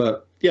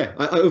 But yeah,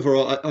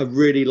 overall, I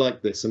really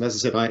liked this. And as I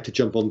said, I had to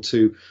jump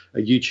onto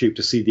YouTube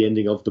to see the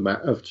ending of the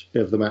match,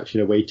 you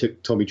know, where he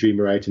took Tommy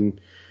Dreamer out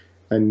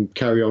and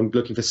carry on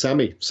looking for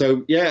Sammy.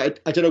 So yeah,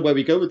 I don't know where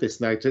we go with this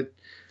now.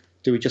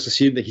 Do we just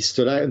assume that he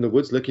stood out in the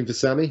woods looking for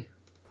Sammy?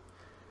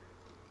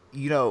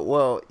 You know,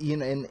 well, you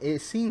know, and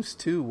it seems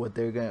too what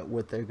they're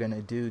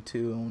gonna do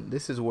too. And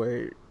this is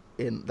where,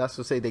 and that's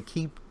what I say, they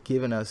keep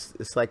giving us.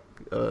 It's like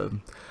I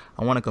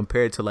want to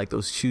compare it to like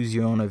those choose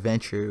your own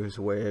adventures,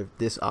 where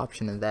this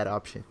option and that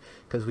option,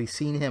 because we've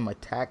seen him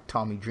attack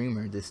Tommy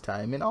Dreamer this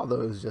time, and although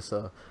it was just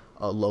a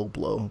low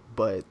blow,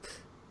 but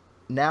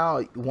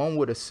now one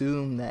would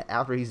assume that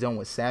after he's done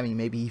with Sammy,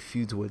 maybe he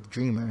feuds with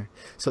Dreamer.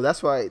 So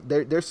that's why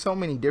there's so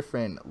many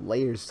different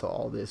layers to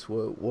all this,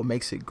 what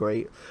makes it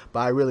great.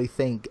 But I really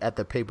think at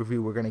the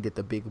pay-per-view we're going to get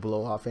the big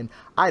blow off, and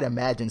I'd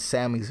imagine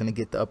Sammy's going to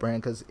get the upper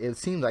hand, because it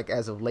seems like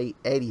as of late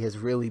Eddie has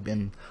really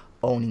been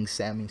owning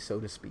Sammy, so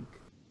to speak.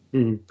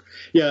 Mm.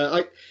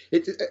 Yeah,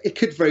 it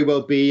could very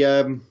well be.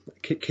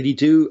 Could he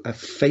do a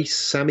face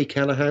Sammy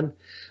Callahan?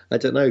 I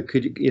don't know.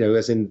 Could you know,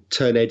 as in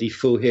turn Eddie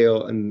full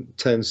heel and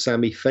turn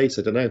Sammy face?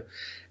 I don't know.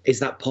 Is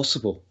that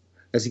possible?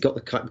 Has he got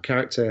the kind of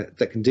character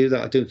that can do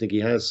that? I don't think he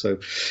has. So,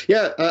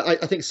 yeah, I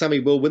think Sammy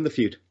will win the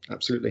feud.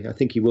 Absolutely, I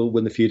think he will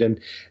win the feud. And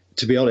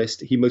to be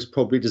honest, he most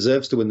probably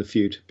deserves to win the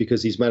feud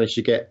because he's managed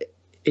to get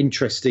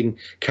interesting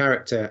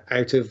character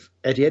out of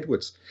Eddie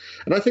Edwards.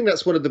 And I think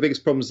that's one of the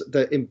biggest problems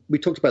that we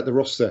talked about the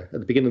roster at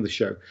the beginning of the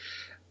show.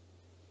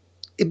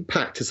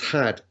 Impact has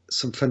had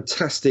some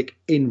fantastic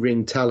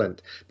in-ring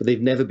talent, but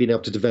they've never been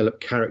able to develop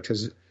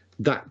characters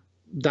that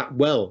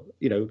well.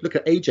 You know, look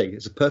at AJ.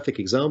 It's a perfect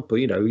example.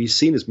 You know, he's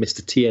seen as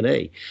Mr.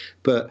 TNA,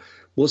 but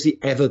was he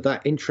ever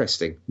that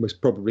interesting?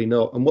 Most probably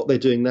not. And what they're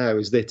doing now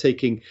is they're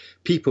taking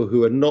people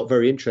who are not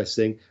very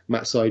interesting,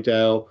 Matt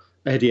Sydal,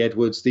 Eddie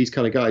Edwards, these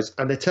kind of guys,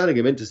 and they're turning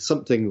him into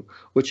something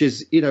which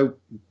is, you know,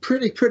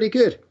 pretty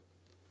good.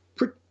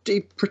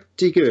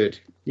 Pretty good.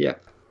 Yeah.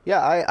 Yeah,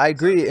 I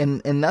agree.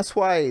 And that's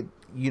why,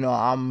 you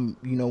know,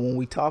 when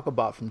we talk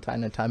about from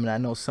time to time, and I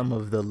know some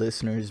of the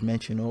listeners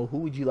mention, oh, who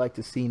would you like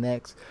to see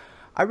next?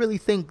 I really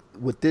think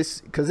with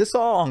this, because it's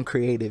all on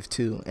creative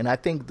too, and I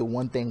think the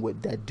one thing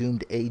that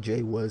doomed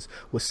AJ was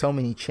so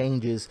many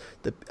changes.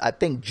 I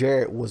think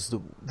Jarrett was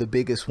the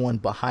biggest one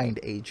behind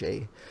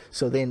AJ.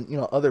 So then, you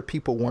know, other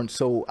people weren't.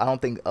 So I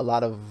don't think a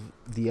lot of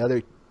the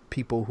other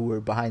people who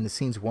were behind the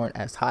scenes weren't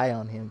as high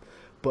on him.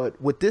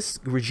 But with this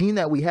regime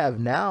that we have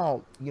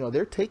now, you know,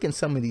 they're taking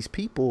some of these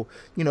people,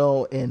 you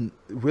know, and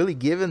really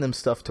giving them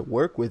stuff to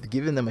work with,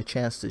 giving them a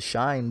chance to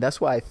shine.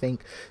 That's why I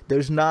think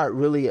there's not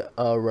really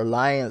a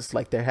reliance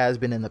like there has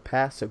been in the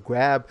past to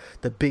grab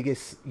the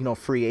biggest, you know,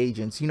 free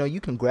agents. You know, you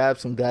can grab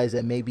some guys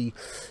that maybe,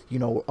 you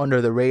know,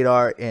 under the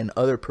radar in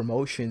other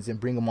promotions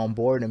and bring them on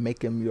board and make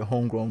them your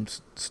homegrown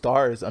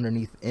stars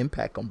underneath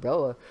Impact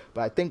umbrella.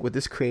 But I think with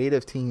this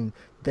creative team,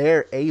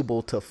 they're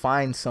able to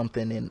find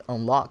something and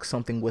unlock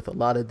something with a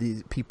lot of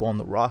these people on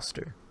the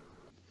roster.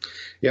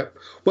 Yep.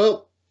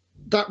 Well,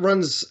 that's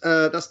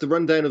the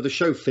rundown of the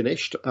show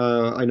finished.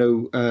 I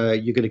know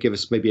you're going to give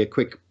us maybe a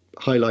quick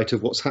highlight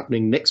of what's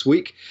happening next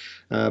week.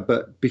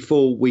 But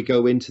before we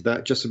go into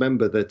that, just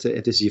remember that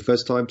if this is your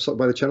first time stopped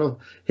by the channel,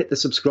 hit the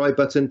subscribe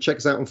button. Check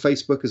us out on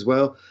Facebook as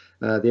well,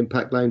 the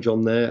Impact Lounge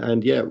on there.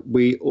 And yeah,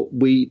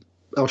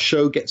 our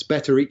show gets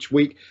better each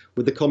week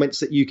with the comments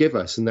that you give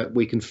us and that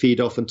we can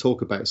feed off and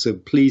talk about. So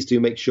please do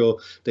make sure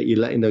that you're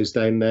letting those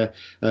down there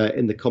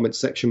in the comments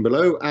section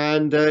below,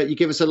 and you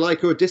give us a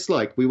like or a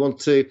dislike. We want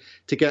to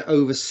get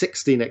over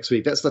 60 next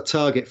week. That's the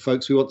target,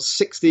 folks. We want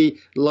 60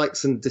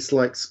 likes and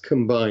dislikes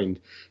combined.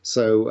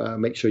 So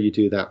make sure you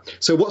do that.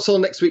 So what's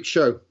on next week's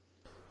show?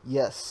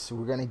 Yes,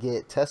 we're going to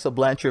get Tessa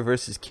Blanchard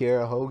versus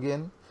Kiera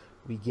Hogan.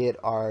 We get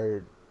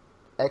our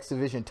X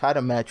Division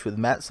title match with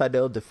Matt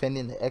Sydal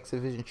defending the X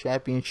Division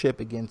championship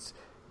against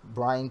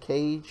Brian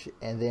Cage,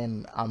 and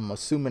then I'm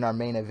assuming our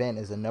main event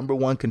is a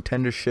 #1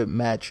 contendership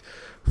match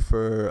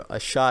for a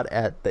shot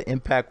at the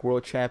Impact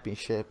World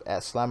Championship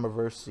at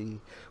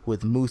Slammiversary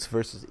with Moose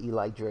versus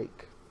Eli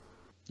Drake.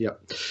 Yeah.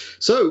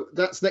 So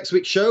that's next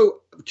week's show.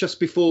 Just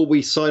before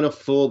we sign off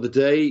for the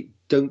day,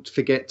 don't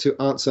forget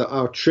to answer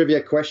our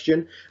trivia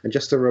question. And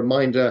just a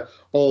reminder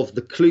of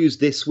the clues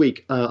this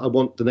week. I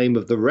want the name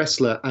of the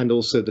wrestler and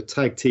also the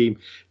tag team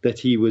that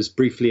he was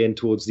briefly in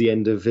towards the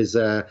end of his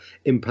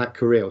Impact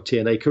career or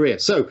TNA career.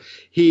 So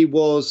he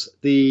was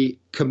the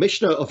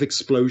commissioner of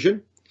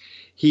Explosion.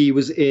 He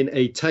was in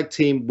a tag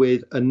team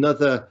with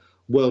another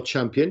world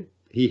champion.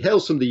 He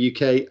hails from the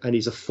UK and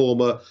he's a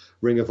former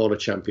Ring of Honor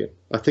champion.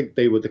 I think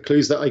they were the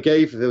clues that I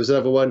gave. If there was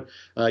another one,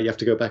 you have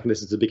to go back and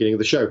listen to the beginning of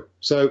the show.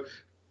 So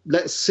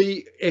let's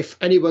see if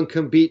anyone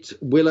can beat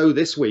Willow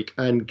this week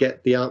and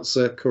get the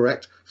answer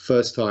correct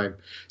first time.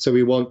 So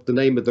we want the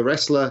name of the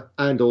wrestler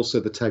and also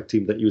the tag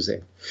team that he was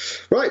in.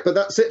 Right, but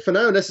that's it for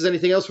now. Unless there's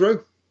anything else, Ro?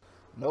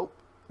 Nope.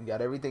 We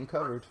got everything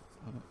covered.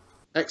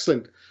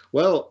 Excellent.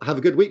 Well, have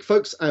a good week,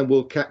 folks, and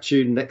we'll catch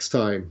you next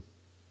time.